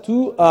first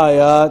two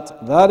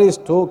ayat, that is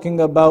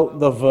talking about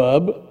the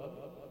verb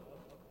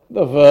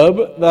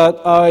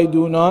that I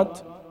do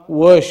not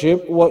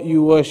worship what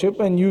you worship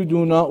and you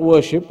do not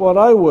worship what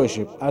I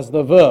worship, as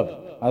the verb,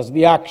 as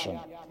the action.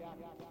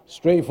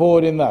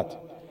 Straightforward in that.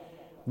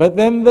 But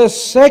then the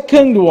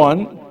second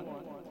one,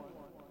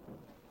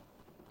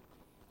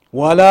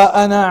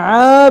 ولا أنا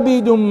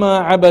عابد ما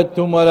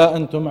عبدتم ولا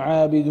أنتم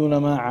عابدون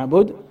ما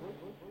عبد,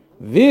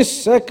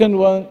 this second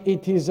one,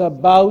 it is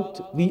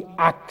about the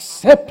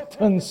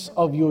acceptance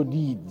of your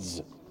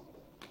deeds.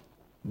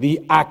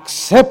 The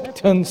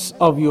acceptance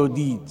of your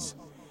deeds.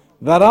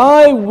 that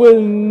I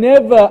will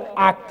never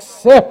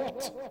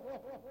accept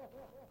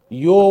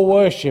your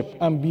worship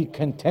and be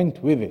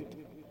content with it,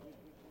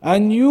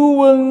 and you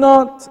will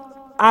not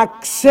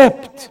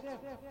accept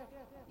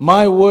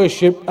my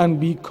worship and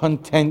be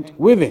content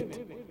with it.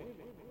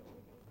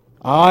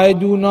 I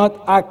do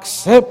not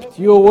accept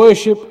your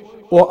worship,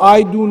 or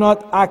I do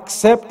not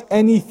accept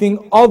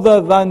anything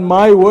other than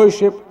my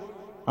worship,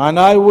 and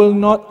I will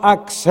not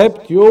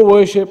accept your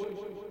worship,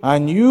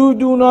 and you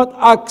do not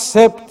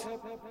accept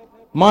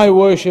my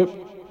worship.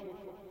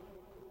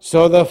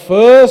 So the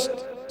first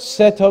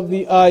set of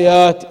the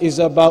ayat is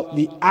about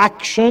the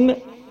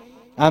action,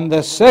 and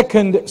the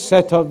second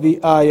set of the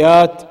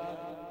ayat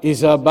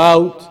is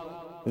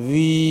about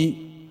the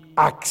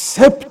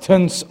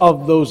acceptance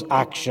of those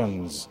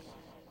actions.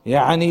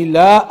 يعني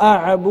لا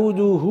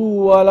أعبده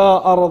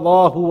ولا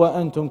أرضاه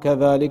وأنتم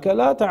كذلك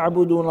لا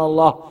تعبدون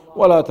الله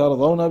ولا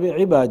ترضون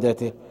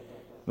بعبادته.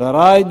 That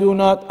I do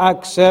not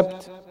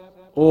accept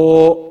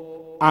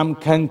or am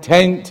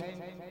content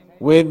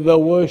with the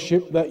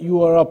worship that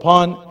you are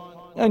upon,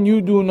 and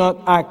you do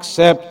not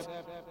accept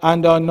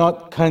and are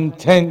not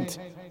content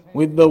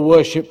with the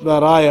worship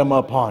that I am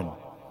upon.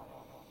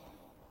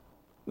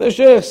 The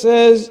Shaykh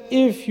says,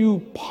 if you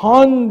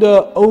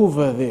ponder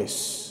over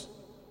this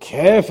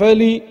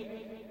carefully,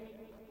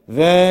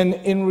 then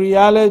in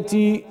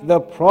reality the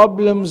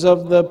problems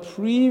of the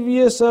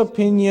previous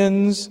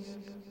opinions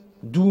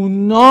do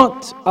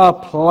not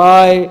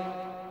apply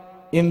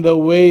in the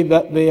way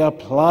that they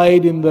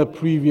applied in the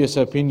previous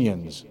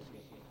opinions.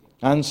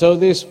 And so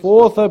this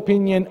fourth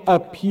opinion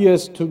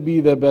appears to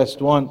be the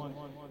best one,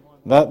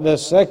 that the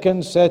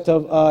second set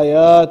of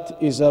ayat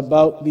is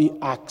about the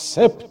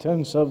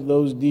acceptance of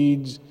those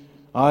deeds.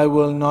 I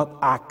will not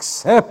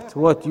accept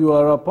what you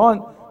are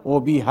upon,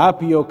 or be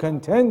happy or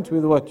content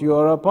with what you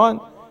are upon,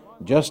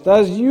 just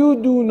as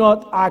you do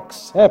not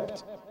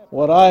accept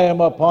what I am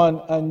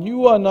upon, and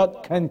you are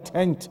not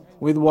content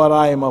with what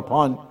I am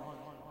upon.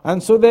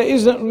 And so there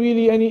isn't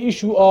really any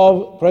issue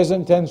of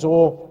present tense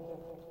or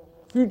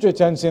future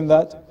tense in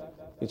that.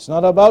 It's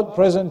not about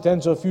present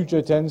tense or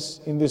future tense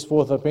in this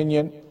fourth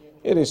opinion.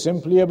 It is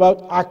simply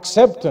about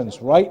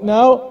acceptance. Right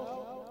now,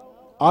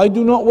 I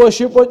do not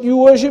worship what you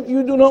worship,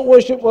 you do not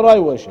worship what I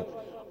worship.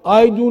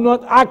 I do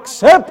not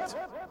accept,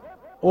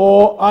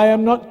 or I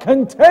am not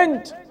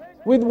content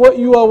with what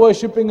you are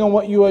worshipping and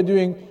what you are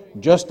doing,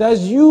 just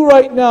as you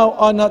right now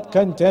are not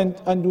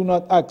content and do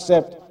not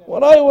accept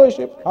what I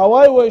worship, how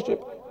I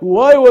worship, who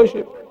I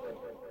worship.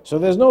 So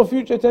there's no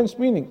future tense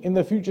meaning. In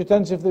the future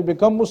tense, if they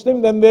become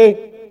Muslim, then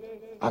they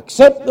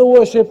accept the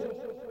worship.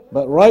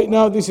 But right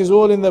now, this is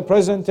all in the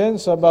present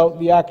tense about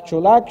the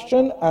actual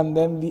action and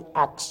then the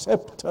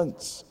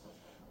acceptance,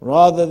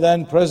 rather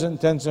than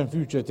present tense and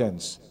future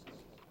tense.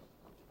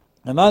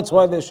 And that's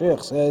why the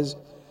Shaykh says,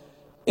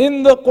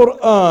 in the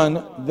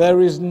Quran, there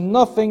is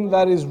nothing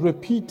that is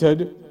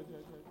repeated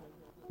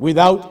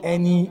without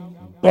any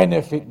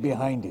benefit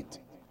behind it.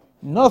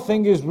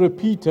 Nothing is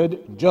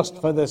repeated just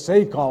for the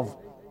sake of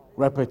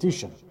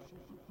repetition.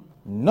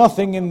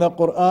 Nothing in the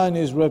Quran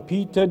is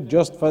repeated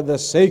just for the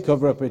sake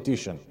of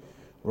repetition.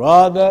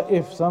 Rather,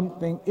 if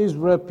something is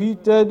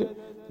repeated,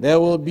 there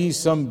will be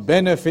some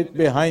benefit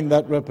behind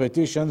that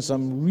repetition,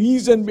 some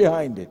reason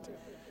behind it.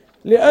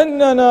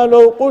 لأننا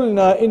لو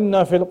قلنا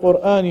إن في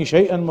القرآن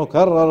شيئا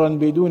مكررا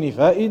بدون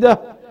فائدة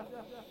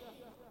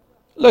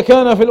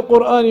لكان في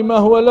القرآن ما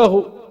هو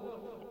له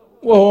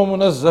وهو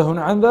منزه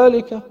عن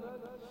ذلك.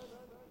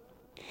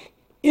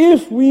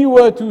 If we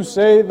were to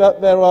say that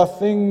there are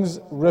things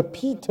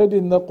repeated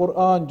in the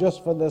Quran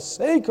just for the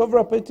sake of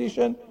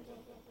repetition,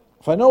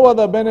 for no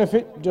other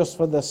benefit, just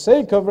for the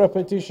sake of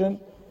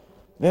repetition,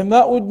 then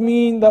that would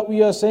mean that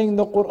we are saying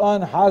the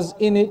Quran has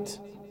in it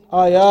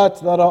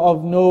ayat that are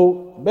of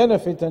no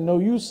benefit and no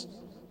use.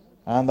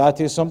 And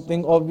that is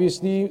something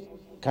obviously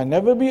can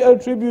never be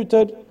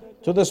attributed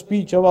to the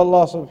speech of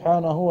Allah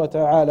subhanahu wa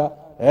ta'ala.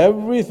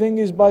 Everything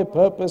is by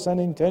purpose and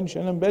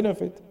intention and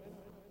benefit.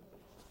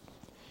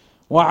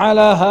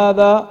 وعلى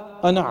هذا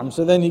نعم.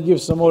 So then he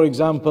gives some more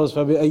examples.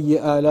 فبأي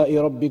آلاء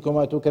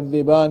ربكما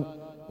تكذبان.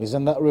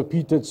 Isn't that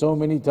repeated so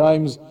many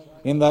times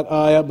in that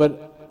ayah?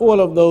 But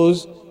all of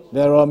those,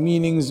 there are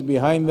meanings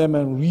behind them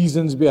and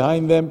reasons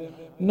behind them.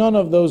 None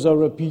of those are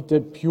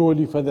repeated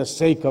purely for the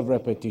sake of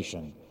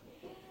repetition.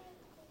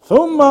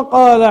 ثم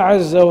قال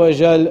عز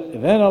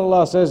وجل. Then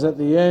Allah says at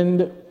the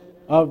end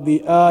of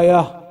the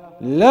ayah,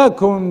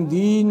 لكم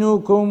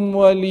دينكم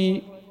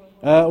ولي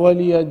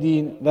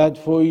دين. That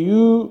for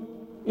you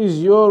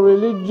is your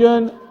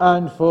religion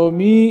and for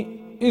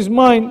me is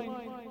mine.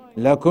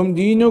 لكم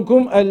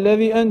دينكم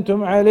الذي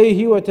أنتم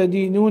عليه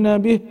وتدينون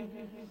به.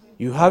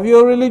 You have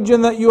your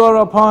religion that you are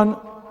upon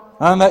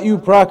and that you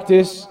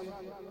practice.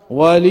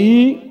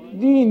 ولي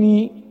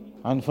ديني.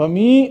 And for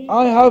me,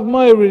 I have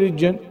my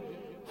religion.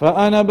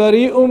 فأنا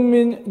بريء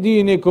من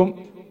دينكم.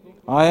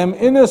 I am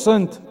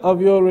innocent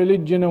of your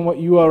religion and what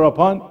you are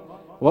upon.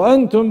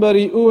 وأنتم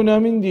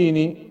بريئون من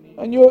ديني.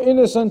 And you're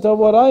innocent of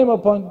what I am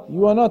upon.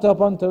 You are not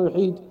upon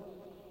Tawheed.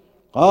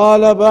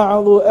 قال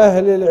بعض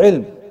أهل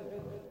العلم.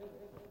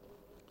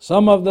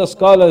 Some of the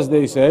scholars,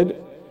 they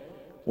said,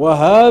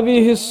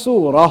 وَهَذِهِ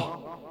السُّورَةِ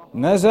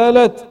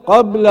نَزَلَتْ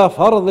قَبْلَ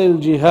فَرْضِ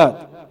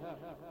الْجِهَادِ,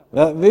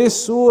 that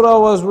this surah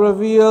was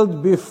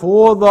revealed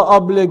before the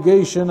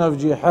obligation of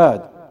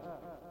jihad.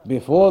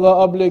 Before the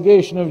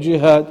obligation of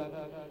jihad.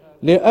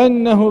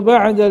 لأنه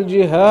بعد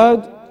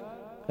الجهاد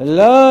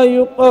لا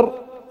يقر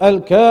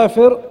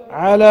الكافر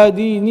على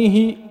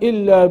دينه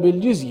إلا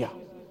بالجزية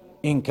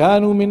إن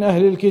كانوا من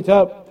أهل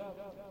الكتاب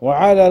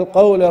وعلى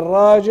القول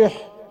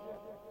الراجح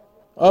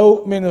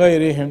أو من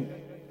غيرهم.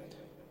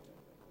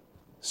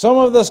 Some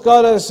of the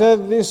scholars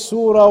said this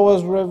surah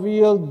was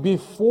revealed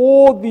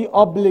before the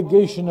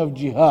obligation of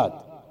jihad,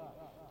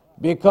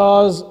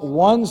 because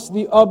once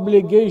the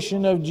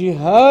obligation of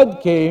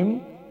jihad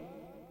came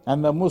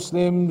and the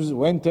Muslims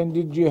went and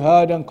did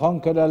jihad and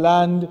conquered a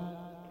land,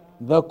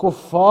 the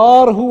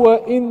kuffar who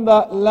were in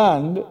that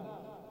land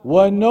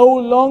were no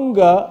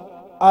longer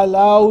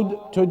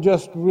allowed to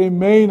just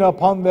remain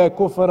upon their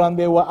kufr, and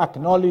they were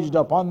acknowledged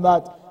upon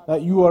that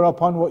you are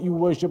upon what you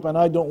worship and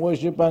I don't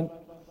worship, and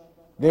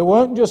they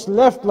weren't just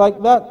left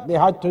like that. They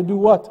had to do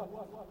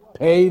what?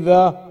 Pay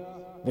the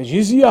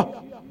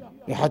jizya.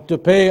 They had to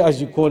pay,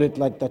 as you call it,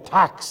 like the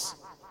tax.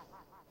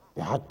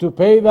 They had to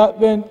pay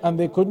that then, and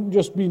they couldn't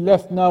just be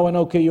left now and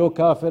okay, you're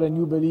kafir and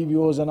you believe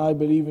yours and I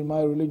believe in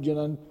my religion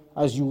and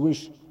as you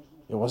wish.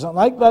 It wasn't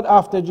like that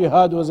after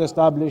jihad was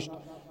established.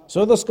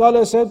 So the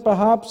scholar said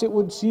perhaps it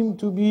would seem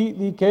to be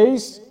the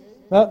case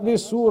that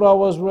this surah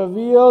was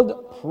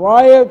revealed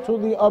prior to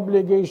the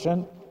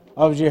obligation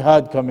of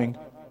jihad coming.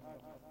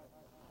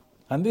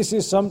 And this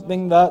is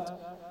something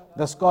that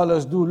the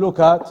scholars do look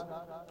at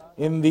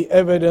in the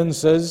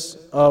evidences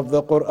of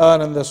the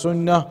Quran and the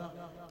Sunnah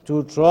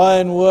to try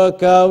and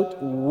work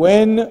out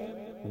when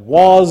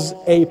was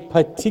a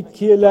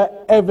particular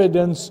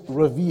evidence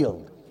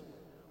revealed.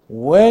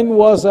 When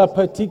was a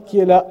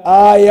particular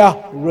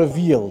ayah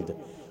revealed?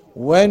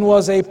 When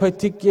was a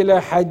particular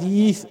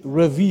hadith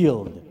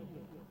revealed?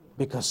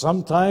 Because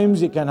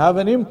sometimes it can have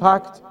an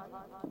impact.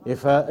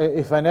 If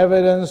an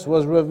evidence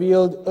was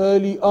revealed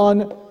early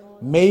on,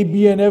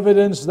 maybe an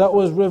evidence that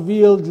was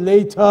revealed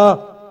later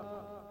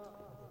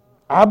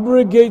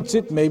abrogates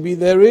it. Maybe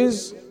there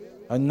is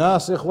a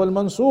nasikh wal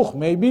mansukh,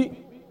 maybe.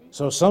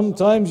 So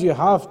sometimes you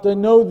have to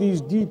know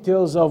these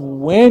details of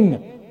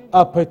when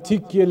a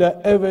particular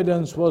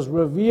evidence was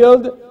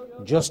revealed,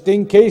 just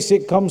in case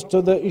it comes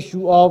to the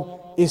issue of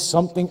is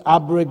something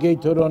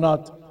abrogated or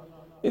not.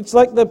 It's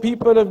like the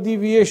people of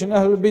deviation,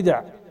 Ahlul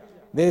Bid'ah.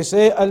 They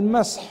say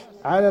al-masih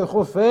ala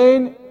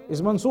al-khuffayn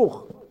is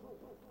mansukh.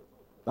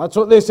 That's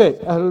what they say,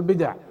 Ahlul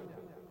Bid'ah.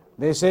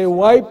 They say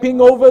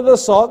wiping over the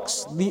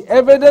socks, the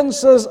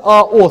evidences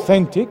are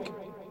authentic.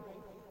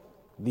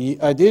 The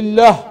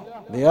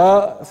adillah, they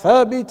are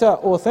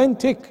thabita,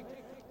 authentic.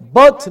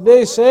 But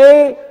they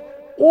say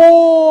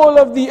all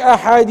of the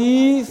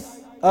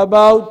ahadith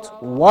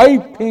about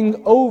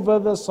wiping over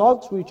the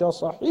socks, which are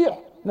sahih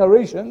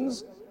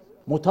narrations,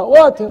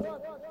 mutawatir,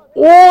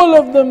 all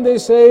of them, they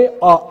say,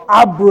 are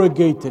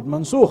abrogated,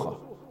 mansukha.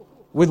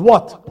 With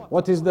what?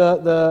 What is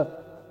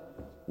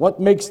what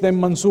makes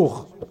them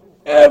mansukh?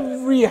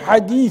 Every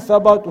hadith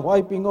about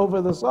wiping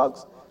over the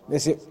socks, they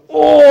say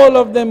all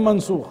of them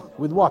mansukh.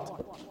 With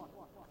what?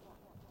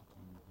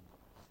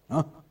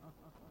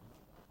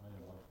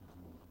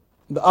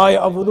 The ayah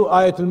of wudu,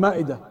 ayatul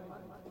ma'idah.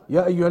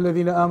 Ya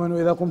ayyuhalladhina amanu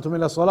idha qumtum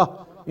ila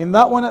salah. In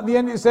that one at the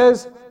end it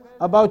says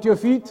about your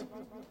feet,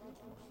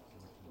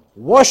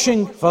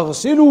 washing,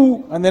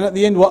 فاغسلوا, and then at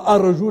the end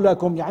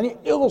وأرجلكم, يعني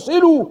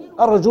اغسلوا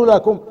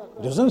أرجلكم.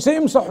 It doesn't say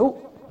imsahu.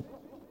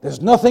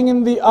 There's nothing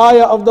in the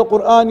ayah of the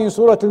Quran in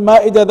Surah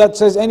Al-Ma'idah that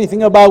says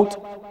anything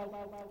about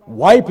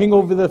wiping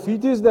over the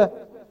feet, is there?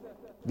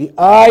 The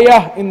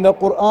ayah in the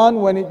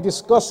Quran, when it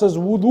discusses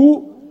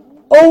wudu,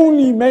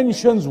 only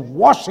mentions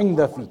washing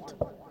the feet.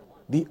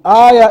 The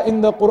ayah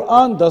in the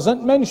Quran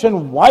doesn't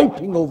mention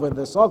wiping over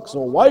the socks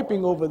or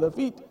wiping over the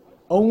feet.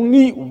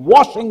 Only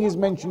washing is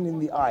mentioned in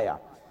the ayah.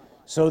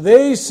 So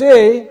they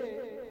say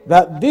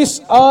that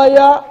this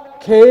ayah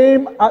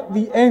came at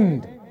the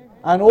end,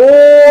 and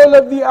all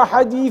of the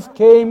ahadith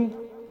came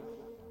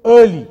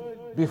early,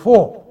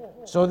 before.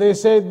 So they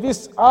say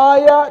this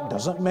ayah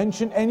doesn't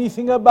mention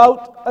anything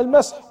about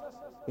al-masah.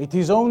 It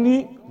is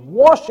only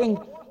washing.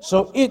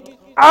 So it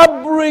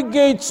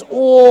abrogates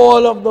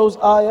all of those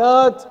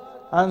ayat,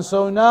 and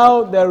so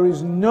now there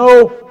is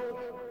no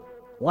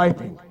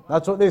wiping.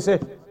 That's what they say.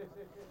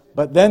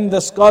 But then the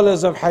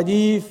scholars of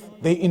hadith,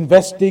 they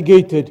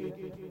investigated.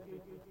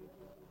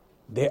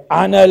 They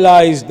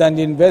analyzed and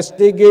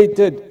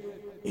investigated.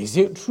 Is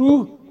it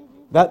true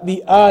that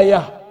the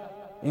ayah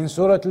in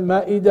Surah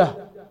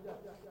Al-Ma'idah,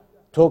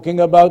 talking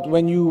about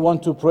when you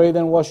want to pray,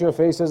 then wash your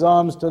faces,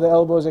 arms to the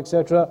elbows,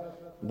 etc.,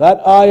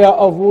 that ayah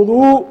of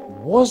wudu,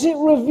 was it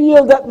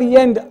revealed at the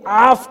end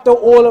after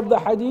all of the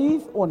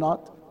hadith or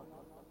not?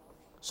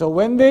 So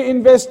when they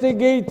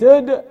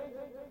investigated,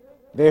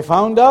 they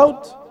found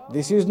out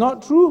this is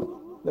not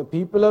true. The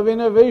people of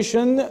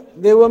innovation,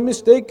 they were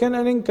mistaken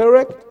and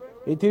incorrect.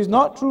 It is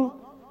not true.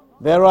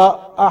 There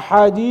are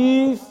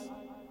ahadith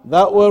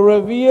that were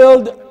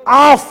revealed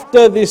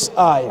after this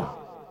ayah.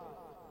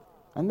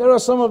 And there are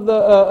some of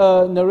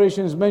the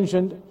narrations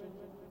mentioned.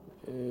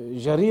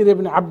 Jarir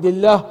ibn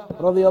Abdullah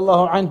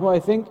radiallahu anhu, I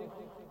think,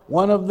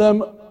 one of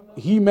them,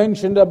 he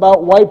mentioned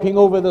about wiping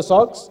over the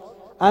socks,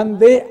 and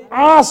they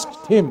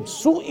asked him,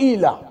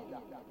 su'ila.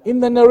 In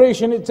the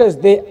narration it says,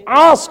 they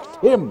asked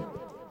him,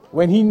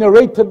 when he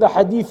narrated the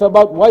hadith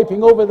about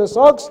wiping over the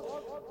socks,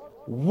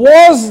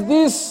 was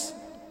this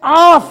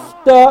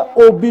after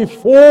or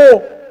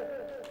before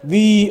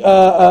the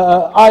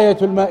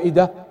Ayatul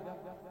Ma'idah?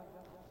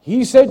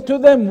 He said to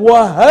them,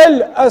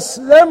 وَهَلْ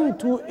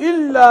أَسْلَمْتُ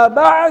إِلَّا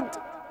بَعْدَ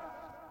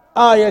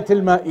آيَةِ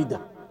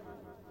الْمَائِدَةِ.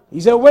 He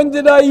said, when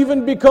did I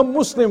even become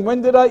Muslim?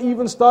 When did I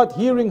even start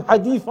hearing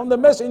hadith from the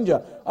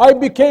Messenger? I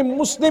became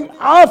Muslim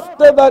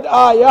after that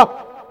ayah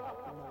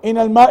in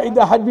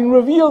Al-Ma'idah had been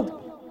revealed.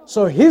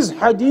 So his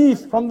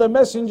hadith from the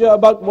Messenger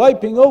about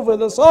wiping over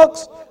the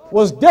socks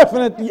was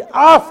definitely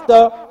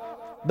after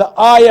the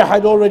ayah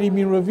had already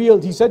been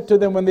revealed. He said to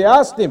them when they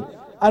asked him,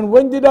 and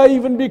when did I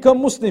even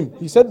become Muslim?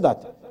 He said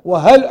that.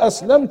 وَهَلْ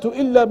أَسْلَمْتُ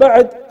إِلَّا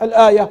بَعْدَ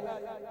الْآيَةِ.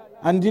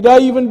 And did I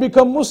even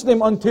become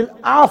Muslim until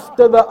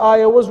after the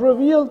ayah was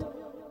revealed?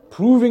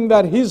 Proving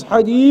that his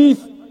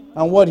hadith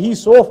and what he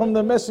saw from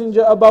the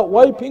Messenger about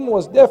wiping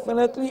was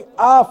definitely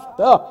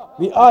after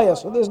the ayah.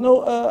 So there's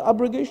no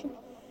abrogation.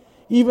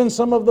 Even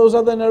some of those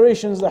other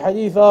narrations, the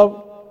hadith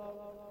of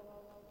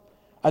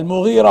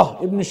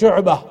Al-Mughira ibn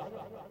Shu'bah,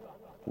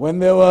 when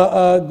they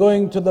were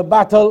going to the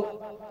battle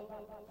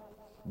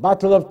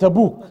of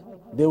Tabuk.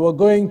 They were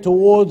going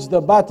towards the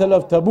battle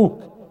of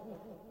Tabuk.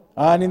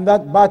 And in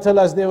that battle,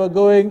 as they were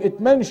going, it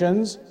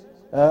mentions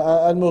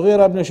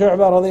Al-Mughira ibn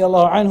Shu'bah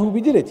radiallahu anhu,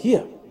 we did it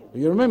here.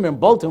 You remember in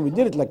Bolton, we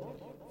did it like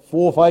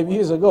 4 or 5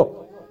 years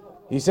ago.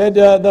 He said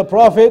the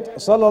Prophet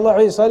sallallahu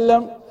alaihi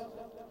wasallam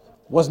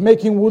was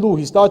making wudu.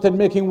 He started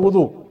making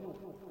wudu.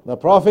 The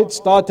Prophet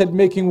started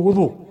making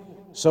wudu.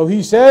 So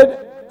he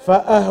said,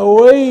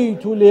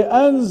 فَأَهْوَيْتُ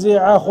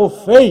لِأَنْزِعَ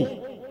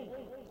خُفَّيْهِ.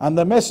 And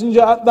the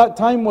Messenger at that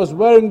time was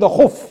wearing the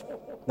khuf,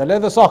 the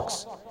leather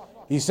socks.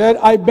 He said,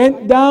 I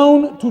bent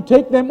down to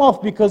take them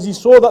off because he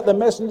saw that the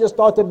Messenger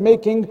started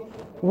making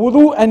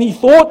wudu and he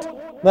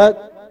thought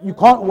that you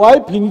can't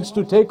wipe, he needs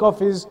to take off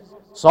his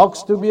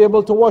socks to be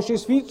able to wash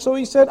his feet. So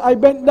he said, I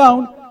bent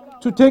down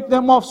to take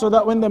them off so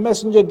that when the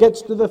Messenger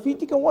gets to the feet,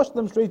 he can wash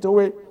them straight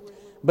away.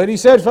 But he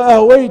said,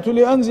 فَأَهْوَيْتُ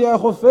لِأَنْزِعَ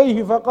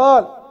خُفَّيْهِ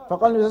فَقَالَ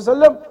النبي صلى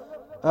الله عليه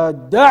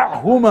وسلم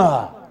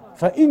دَعْهُمَا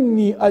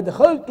فَإِنِّي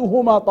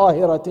أَدْخَلْتُهُمَا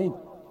طَاهِرَتَيْنِ.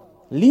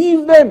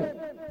 Leave them,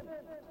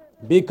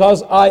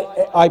 because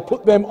I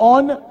put them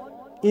on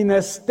in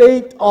a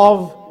state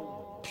of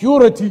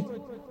purity.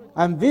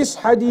 And this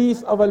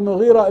hadith of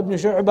Al-Mughira ibn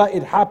Shu'bah,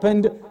 it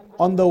happened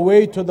on the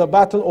way to the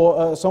battle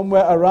or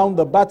somewhere around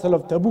the battle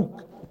of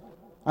Tabuk.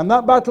 And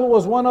that battle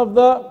was one of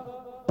the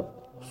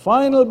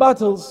final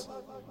battles,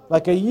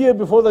 like a year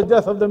before the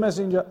death of the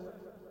Messenger.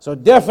 So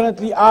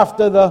definitely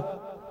after the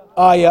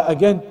ayah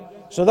again.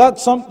 So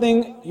that's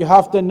something you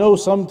have to know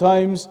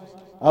sometimes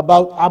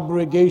about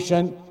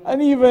abrogation.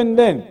 And even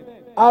then,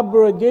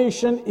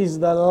 abrogation is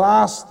the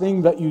last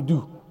thing that you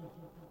do.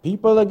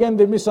 People again,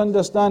 they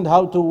misunderstand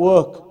how to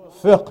work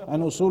fiqh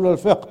and usul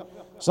al-fiqh.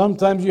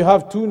 Sometimes you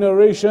have two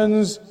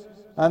narrations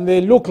and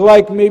they look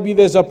like maybe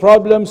there's a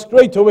problem.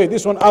 Straight away,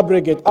 this one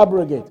abrogate.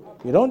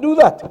 You don't do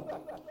that.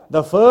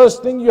 The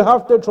first thing you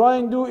have to try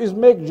and do is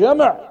make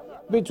jama'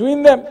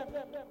 between them,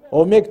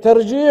 or make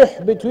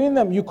tarjih between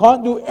them. You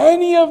can't do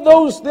any of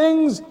those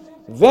things.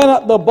 Then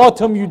at the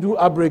bottom you do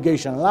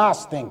abrogation,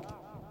 last thing.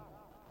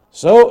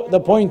 So the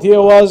point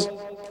here was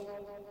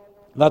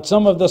that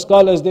some of the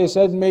scholars, they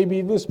said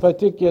maybe this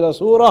particular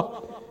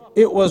surah,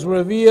 it was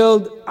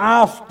revealed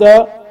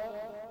after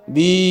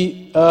before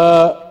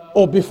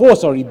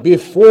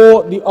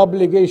the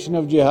obligation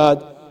of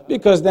jihad,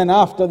 because then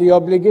after the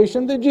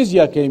obligation the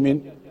jizya came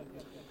in.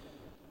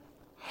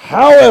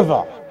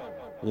 However,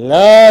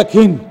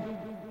 لكن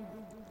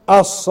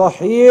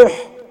الصحيح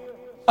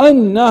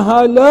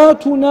أنها لا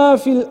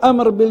تنافي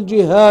الأمر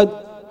بالجهاد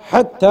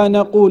حتى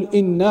نقول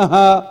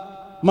إنها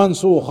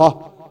منسوخة،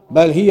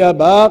 بل هي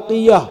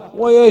باقية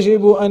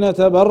ويجب أن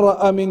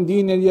نتبرأ من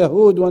دين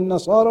اليهود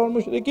والنصارى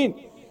والمشركين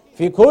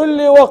في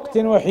كل وقت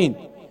وحين.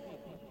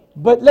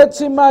 But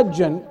let's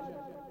imagine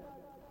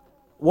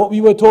what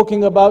we were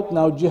talking about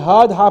now.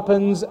 Jihad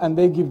happens and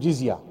they give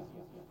jizya.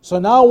 So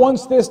now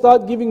once they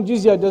start giving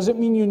jizya, does it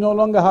mean you no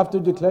longer have to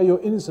declare your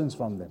innocence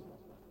from them?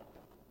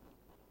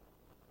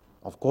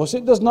 Of course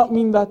it does not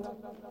mean that.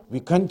 We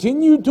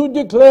continue to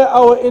declare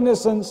our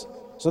innocence.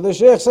 So the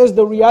Shaykh says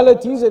the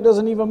reality is it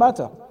doesn't even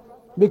matter.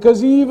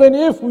 Because even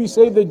if we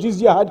say the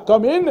jizya had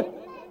come in,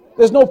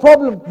 there's no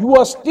problem. You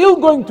are still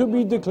going to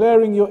be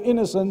declaring your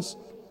innocence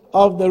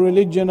of the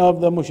religion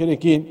of the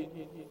mushrikeen.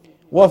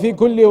 وَفِي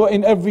كُلِّ,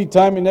 in every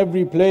time, in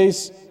every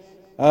place.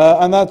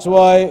 And that's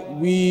why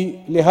we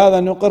لهذا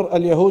نقر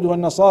اليهود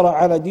والنصارى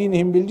على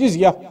دينهم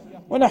بالجزية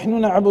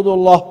ونحن نعبد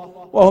الله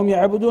وهم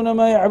يعبدون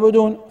ما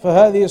يعبدون.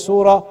 فهذه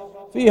السورة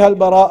فيها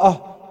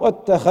البراءة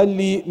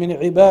والتخلي من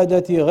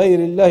عبادة غير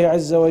الله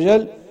عز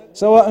وجل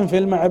سواء في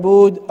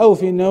المعبود أو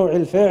في نوع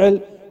الفعل،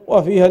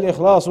 وفيها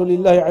الإخلاص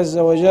لله عز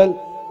وجل،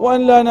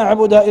 وأن لا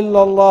نعبد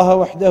إلا الله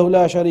وحده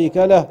لا شريك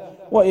له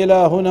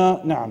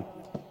وإلهنا. نعم.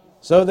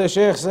 So the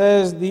Shaykh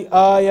says the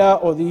ayah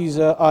or these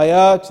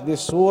ayat,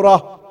 this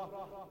surah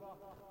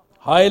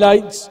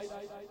highlights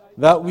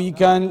that we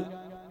can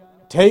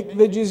take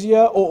the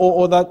jizya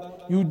or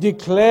that you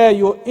declare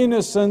your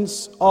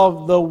innocence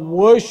of the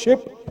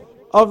worship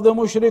of the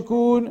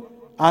mushrikun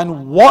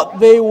and what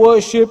they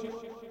worship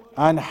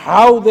and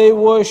how they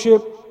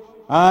worship,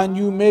 and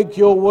you make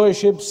your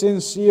worship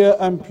sincere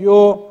and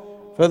pure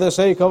for the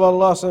sake of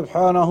Allah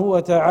subhanahu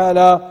wa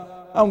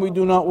ta'ala, and we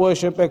do not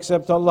worship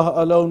except Allah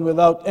alone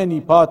without any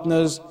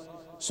partners.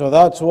 So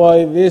that's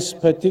why this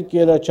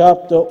particular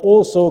chapter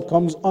also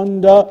comes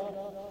under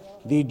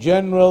the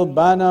general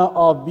banner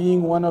of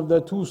being one of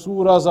the two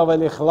surahs of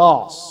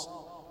Al-Ikhlas.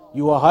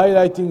 You are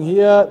highlighting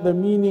here the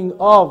meaning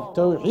of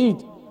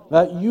Tawheed,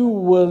 that you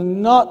will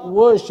not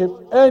worship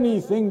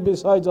anything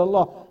besides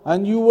Allah,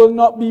 and you will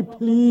not be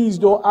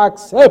pleased or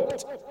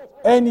accept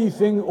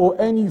anything or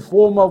any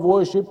form of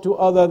worship to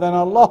other than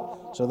Allah.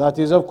 So that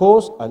is of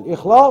course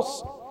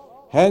Al-Ikhlas.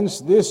 Hence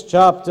this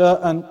chapter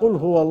and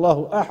Qul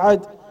Huwallahu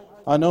Ahad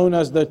are known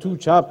as the two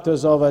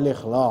chapters of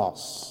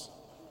Al-Ikhlas.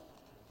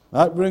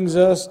 That brings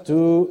us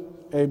to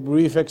a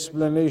brief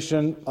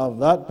explanation of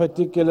that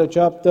particular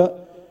chapter.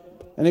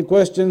 Any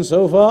questions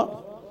so far?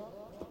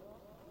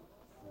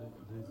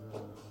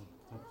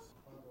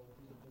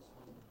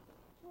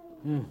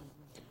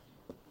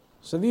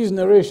 So these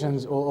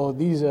narrations, or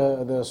these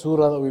the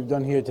surah that we've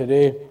done here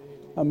today,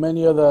 and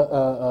many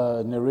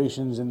other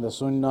narrations in the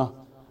Sunnah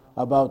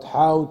about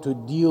how to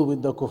deal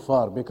with the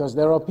kuffar, because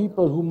there are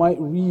people who might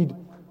read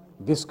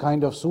this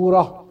kind of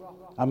surah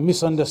and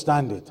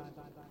misunderstand it,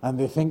 and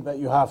they think that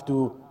you have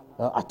to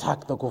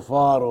attack the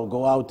kuffar or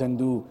go out and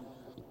do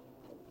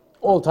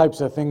all types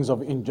of things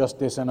of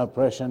injustice and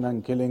oppression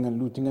and killing and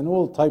looting and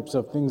all types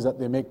of things that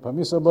they make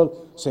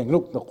permissible, saying,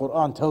 look, the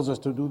Quran tells us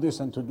to do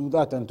this and to do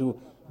that and to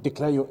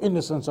declare your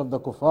innocence of the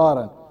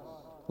kuffar. And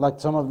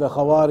like some of the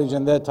Khawarij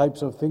and their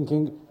types of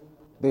thinking,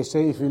 they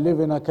say if you live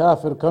in a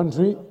kafir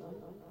country,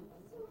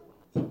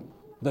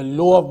 the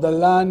law of the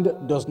land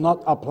does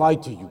not apply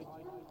to you.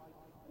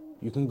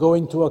 You can go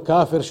into a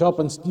kafir shop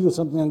and steal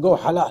something and go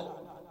halal.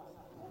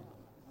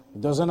 It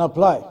doesn't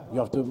apply.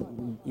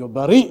 You're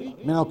bari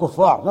min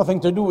al-kuffar, nothing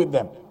to do with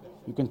them.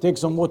 You can take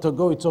some water,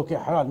 go, it's okay,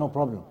 halal, no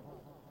problem.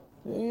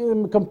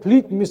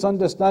 Complete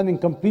misunderstanding,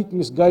 complete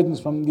misguidance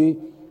from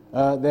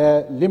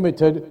their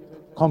limited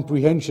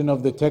comprehension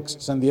of the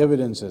texts and the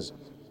evidences.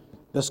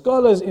 The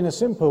scholars, in a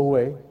simple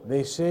way,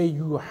 they say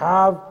you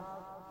have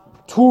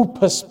two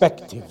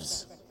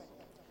perspectives.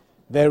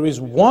 There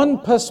is one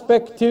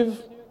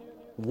perspective,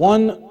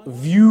 one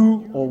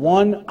view or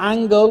one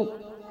angle,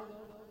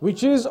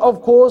 which is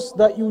of course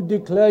that you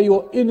declare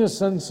your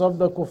innocence of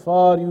the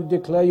kuffar, you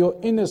declare your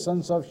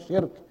innocence of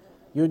shirk,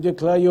 you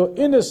declare your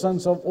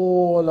innocence of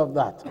all of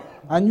that,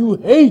 and you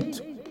hate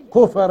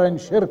kufr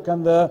and shirk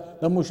and the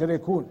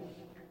mushrikun.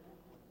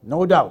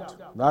 No doubt,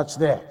 that's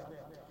there.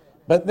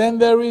 But then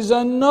there is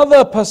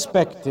another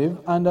perspective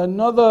and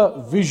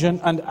another vision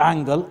and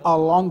angle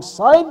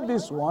alongside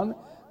this one,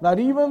 that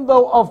even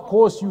though of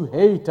course you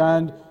hate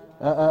and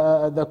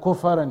the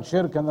kufr and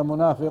shirk and the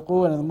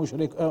munafiqun and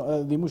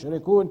the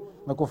mushrikun,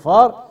 the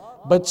kuffar,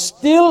 but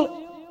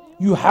still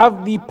you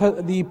have the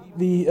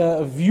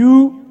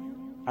view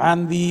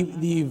and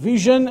the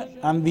vision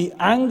and the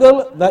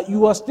angle that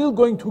you are still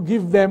going to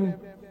give them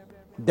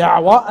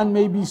da'wah, and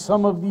maybe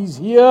some of these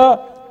here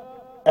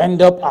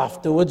end up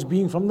afterwards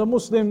being from the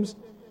Muslims.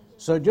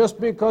 So just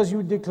because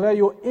you declare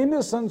your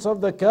innocence of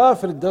the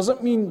kafir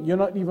doesn't mean you're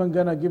not even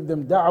going to give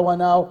them da'wah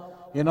now.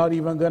 You're not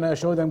even going to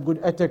show them good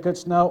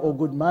etiquettes now or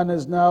good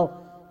manners now.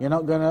 You're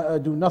not going to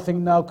do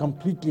nothing now,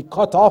 completely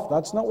cut off.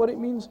 That's not what it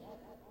means.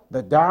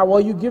 The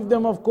da'wah you give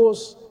them, of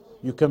course.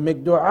 You can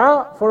make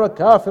dua for a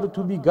kafir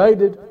to be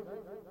guided.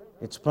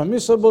 It's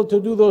permissible to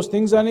do those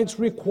things, and it's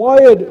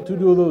required to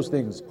do those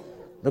things.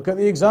 Look at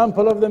the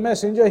example of the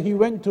messenger. He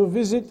went to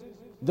visit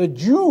the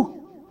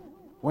Jew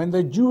when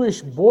the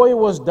Jewish boy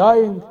was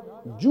dying.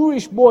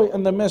 Jewish boy,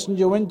 and the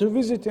messenger went to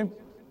visit him.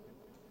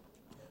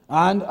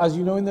 And as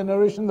you know in the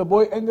narration, the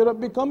boy ended up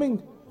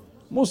becoming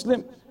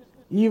Muslim.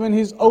 Even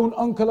his own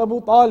uncle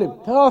Abu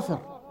Talib, kafir,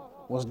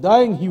 was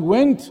dying. He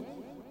went,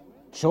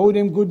 showed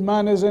him good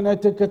manners and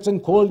etiquettes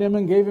and called him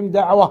and gave him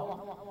da'wah.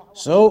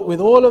 So with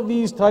all of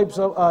these types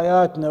of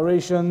ayat,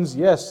 narrations,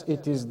 yes,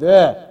 it is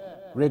there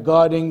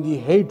regarding the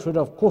hatred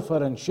of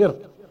kufr and shirk.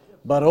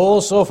 But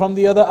also from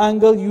the other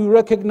angle, you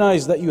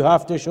recognize that you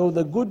have to show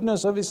the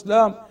goodness of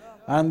Islam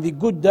and the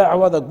good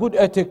da'wah, the good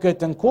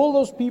etiquette, and call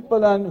those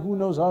people, and who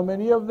knows how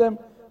many of them,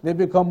 they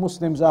become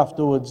Muslims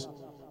afterwards.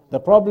 The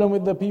problem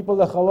with the people,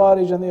 the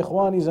Khawarij and the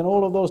Ikhwanis and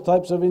all of those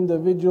types of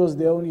individuals,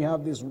 they only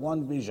have this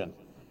one vision.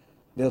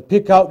 They'll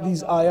pick out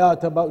these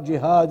ayat about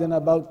jihad and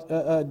about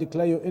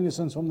declare your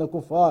innocence from the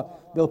kuffar.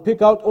 They'll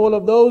pick out all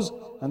of those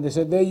and they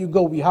say, there you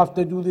go, we have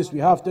to do this, we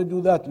have to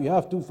do that, we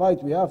have to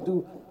fight, we have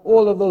to,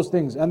 all of those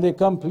things. And they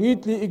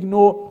completely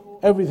ignore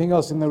everything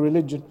else in the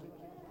religion.